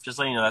turning it off. Just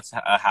letting you know that's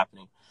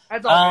happening.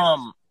 That's all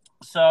good.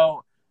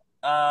 So,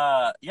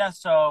 yeah.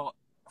 So,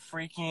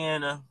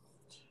 freaking.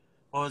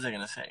 What was I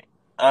gonna say?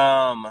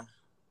 What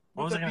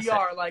was I gonna say?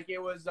 VR,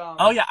 it was.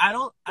 Oh yeah, I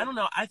don't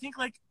know. I think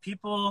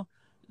people,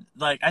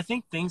 I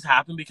think things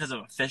happen because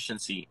of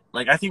efficiency.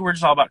 I think we're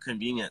just all about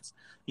convenience.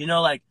 We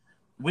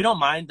don't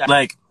mind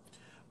that.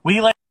 We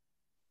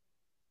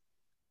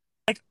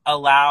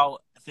allow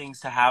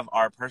things to have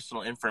our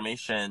personal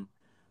information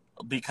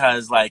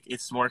because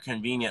it's more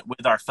convenient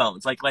with our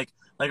phones. Like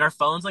our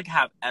phones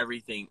have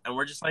everything and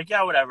we're just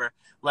yeah, whatever.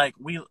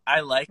 I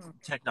like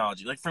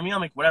technology. For me,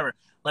 I'm whatever.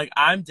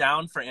 I'm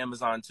down for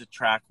Amazon to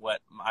track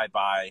what I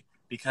buy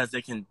because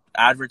they can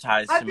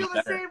advertise to me better.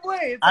 I feel the same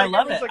way. It's I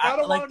love it. I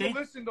don't want them to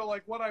listen to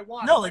what I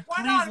want. No,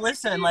 please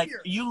listen.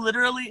 You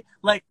literally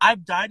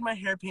I've dyed my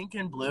hair pink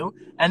and blue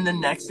and the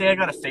next day I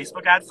got a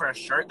Facebook ad for a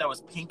shirt that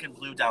was pink and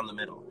blue down the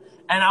middle.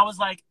 And I was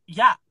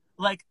yeah,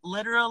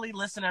 literally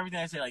listen to everything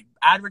I say.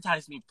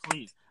 Advertise me,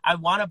 please. I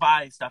want to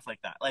buy stuff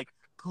like that.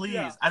 Please.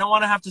 Yeah. I don't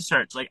want to have to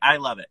search. I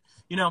love it.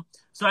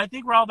 So I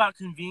think we're all about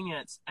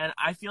convenience. And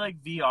I feel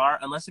VR,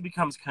 unless it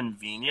becomes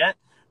convenient,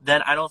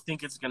 then I don't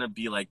think it's going to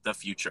be the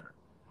future.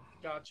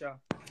 Gotcha.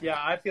 Yeah,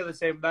 I feel the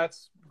same.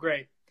 That's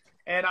great.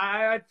 And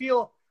I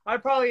feel I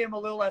probably am a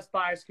little less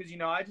biased because,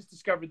 I just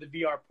discovered the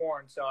VR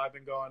porn, so I've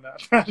been going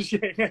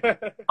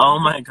Oh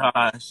my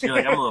gosh. You're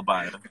I'm a little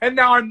biased. And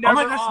now I'm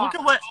never Oh my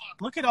gosh,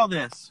 look at all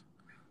this.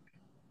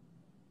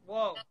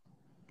 Whoa.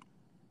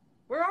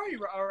 Where are you?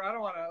 Or I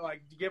don't want to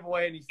give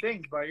away any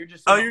things, but you're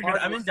just. Oh, you're good.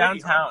 I'm in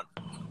downtown.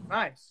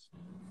 Nice.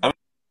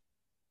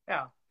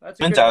 Yeah, that's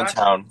in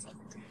downtown.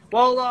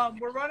 Well,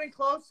 we're running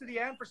close to the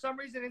end. For some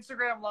reason,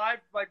 Instagram Live,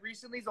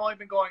 recently, has only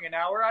been going an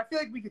hour. I feel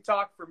like we could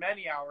talk for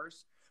many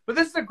hours. But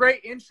this is a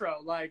great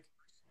intro.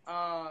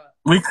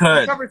 We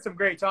covered some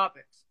great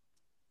topics.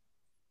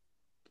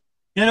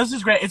 Yeah, this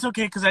is great. It's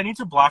okay because I need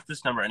to block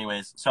this number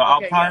anyways. So I'll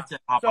probably have to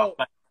hop off.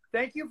 But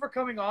thank you for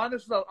coming on.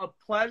 This was a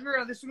pleasure.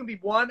 And this is going to be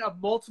one of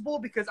multiple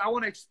because I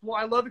want to explore.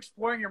 I love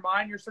exploring your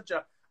mind. You're such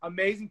an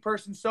amazing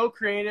person, so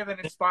creative and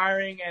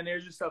inspiring. And it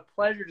was just a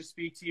pleasure to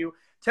speak to you.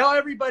 Tell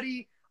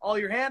everybody all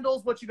your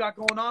handles, what you got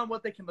going on,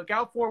 what they can look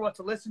out for, what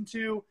to listen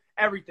to,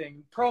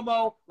 everything.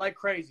 Promo like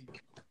crazy.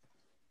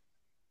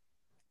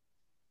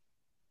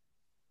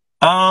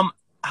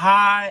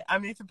 Hi,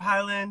 I'm Nathan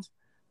Pyland.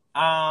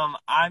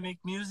 I make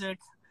music.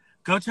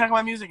 Go check out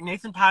my music,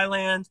 Nathan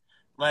Pyland.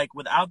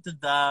 Without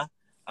the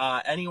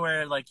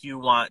anywhere you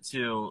want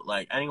to,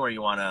 anywhere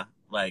you wanna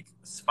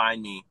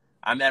find me.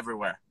 I'm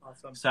everywhere.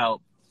 Awesome.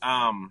 So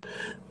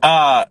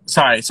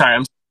sorry.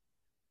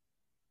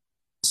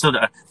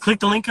 Click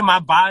the link in my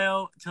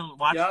bio to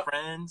watch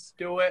Friends.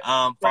 Do it.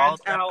 Follow.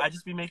 I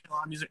just be making a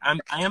lot of music. I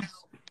am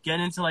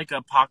getting into a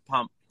pop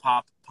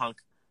punk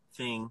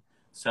thing.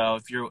 So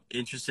if you're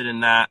interested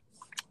in that,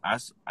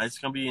 it's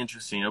gonna be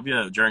interesting. It'll be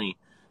a journey.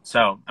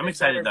 So I'm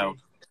excited though.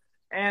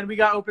 And we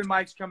got open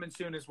mics coming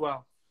soon as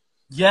well.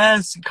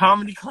 Yes,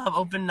 comedy club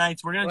open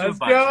nights. We're gonna do a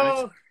bunch.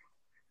 Go.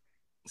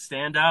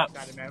 Stand up.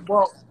 Got it, man.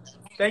 Well,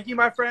 thank you,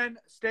 my friend.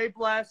 Stay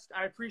blessed.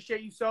 I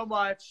appreciate you so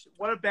much.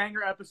 What a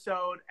banger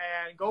episode.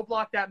 And go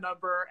block that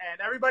number. And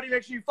everybody,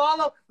 make sure you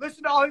follow.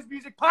 Listen to all his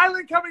music.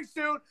 Pyland coming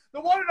soon.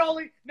 The one and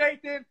only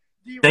Nathan,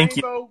 the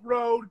Rainbow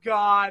Road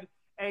God,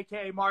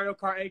 a.k.a. Mario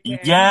Kart,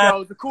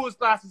 a.k.a. the coolest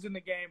glasses in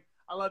the game.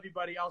 I love you,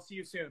 buddy. I'll see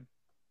you soon.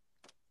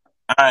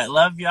 All right.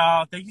 Love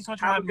y'all. Thank you so much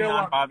for having me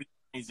on, Bobby.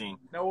 Amazing.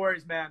 No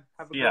worries, man.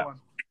 Have a good one.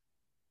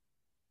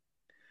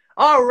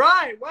 All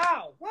right.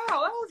 Wow. That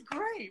was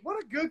great.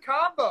 What a good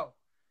combo.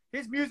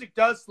 His music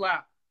does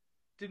slap.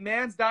 Did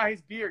Mans dye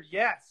his beard?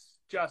 Yes,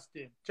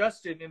 Justin.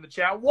 Justin in the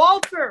chat.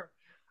 Walter.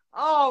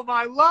 Oh,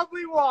 my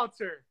lovely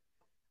Walter.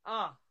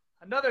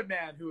 Another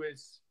man who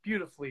is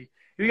beautifully.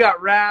 We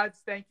got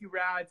Rads. Thank you,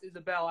 Rads.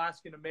 Isabel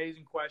asking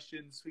amazing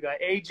questions. We got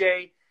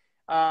AJ.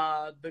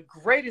 the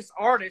greatest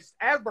artist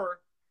ever.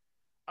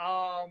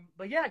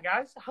 But yeah,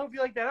 guys, I hope you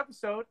like that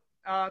episode.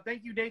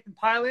 Thank you, Nathan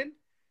Pyland.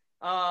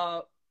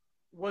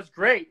 Was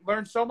great.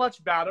 Learned so much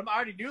about him. I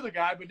already knew the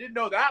guy, but didn't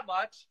know that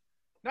much.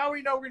 Now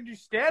we know we're going to do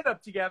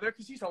stand-up together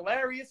because he's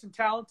hilarious and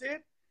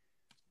talented.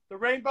 The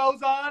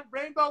rainbow's on.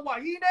 Rainbow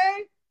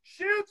Wahine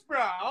shoots, bro.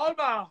 All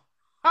my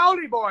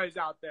howdy boys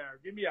out there.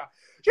 Give me a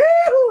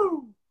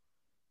yoo-hoo!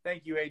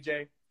 Thank you,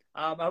 AJ.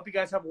 I hope you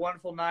guys have a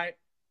wonderful night.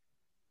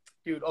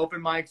 Dude,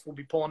 open mics will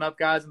be pulling up,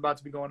 guys. I'm about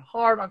to be going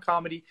hard on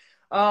comedy.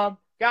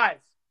 Guys,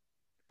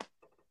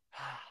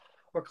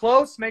 we're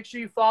close. Make sure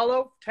you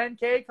follow.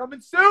 10K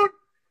coming soon.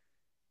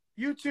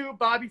 YouTube,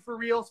 Bobby For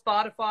Real,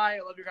 Spotify. I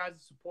love your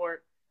guys'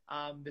 support.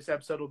 This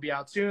episode will be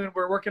out soon.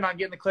 We're working on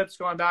getting the clips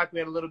going back. We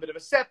had a little bit of a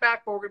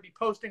setback, but we're going to be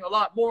posting a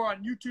lot more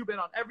on YouTube and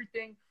on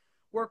everything.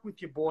 Work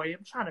with your boy.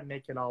 I'm trying to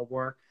make it all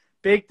work.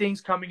 Big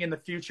things coming in the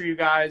future, you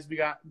guys. We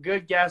got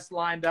good guests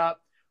lined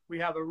up. We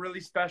have a really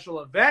special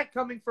event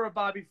coming for a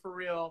Bobby For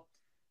Real.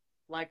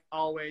 Like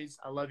always,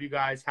 I love you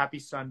guys. Happy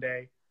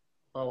Sunday.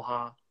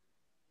 Aloha.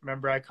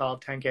 Remember I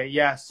called 10K.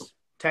 Yes,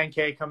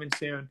 10K coming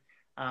soon.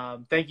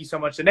 Thank you so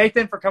much to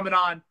Nathan for coming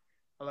on.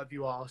 I love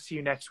you all. See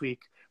you next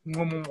week.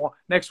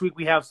 Next week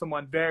we have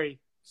someone very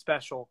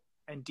special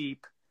and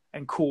deep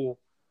and cool.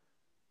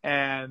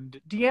 And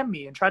DM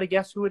me and try to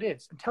guess who it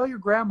is. And tell your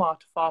grandma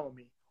to follow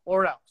me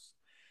or else.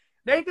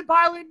 Nathan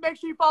Pyland, make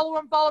sure you follow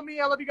him. Follow me.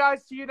 I love you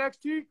guys. See you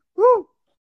next week. Woo!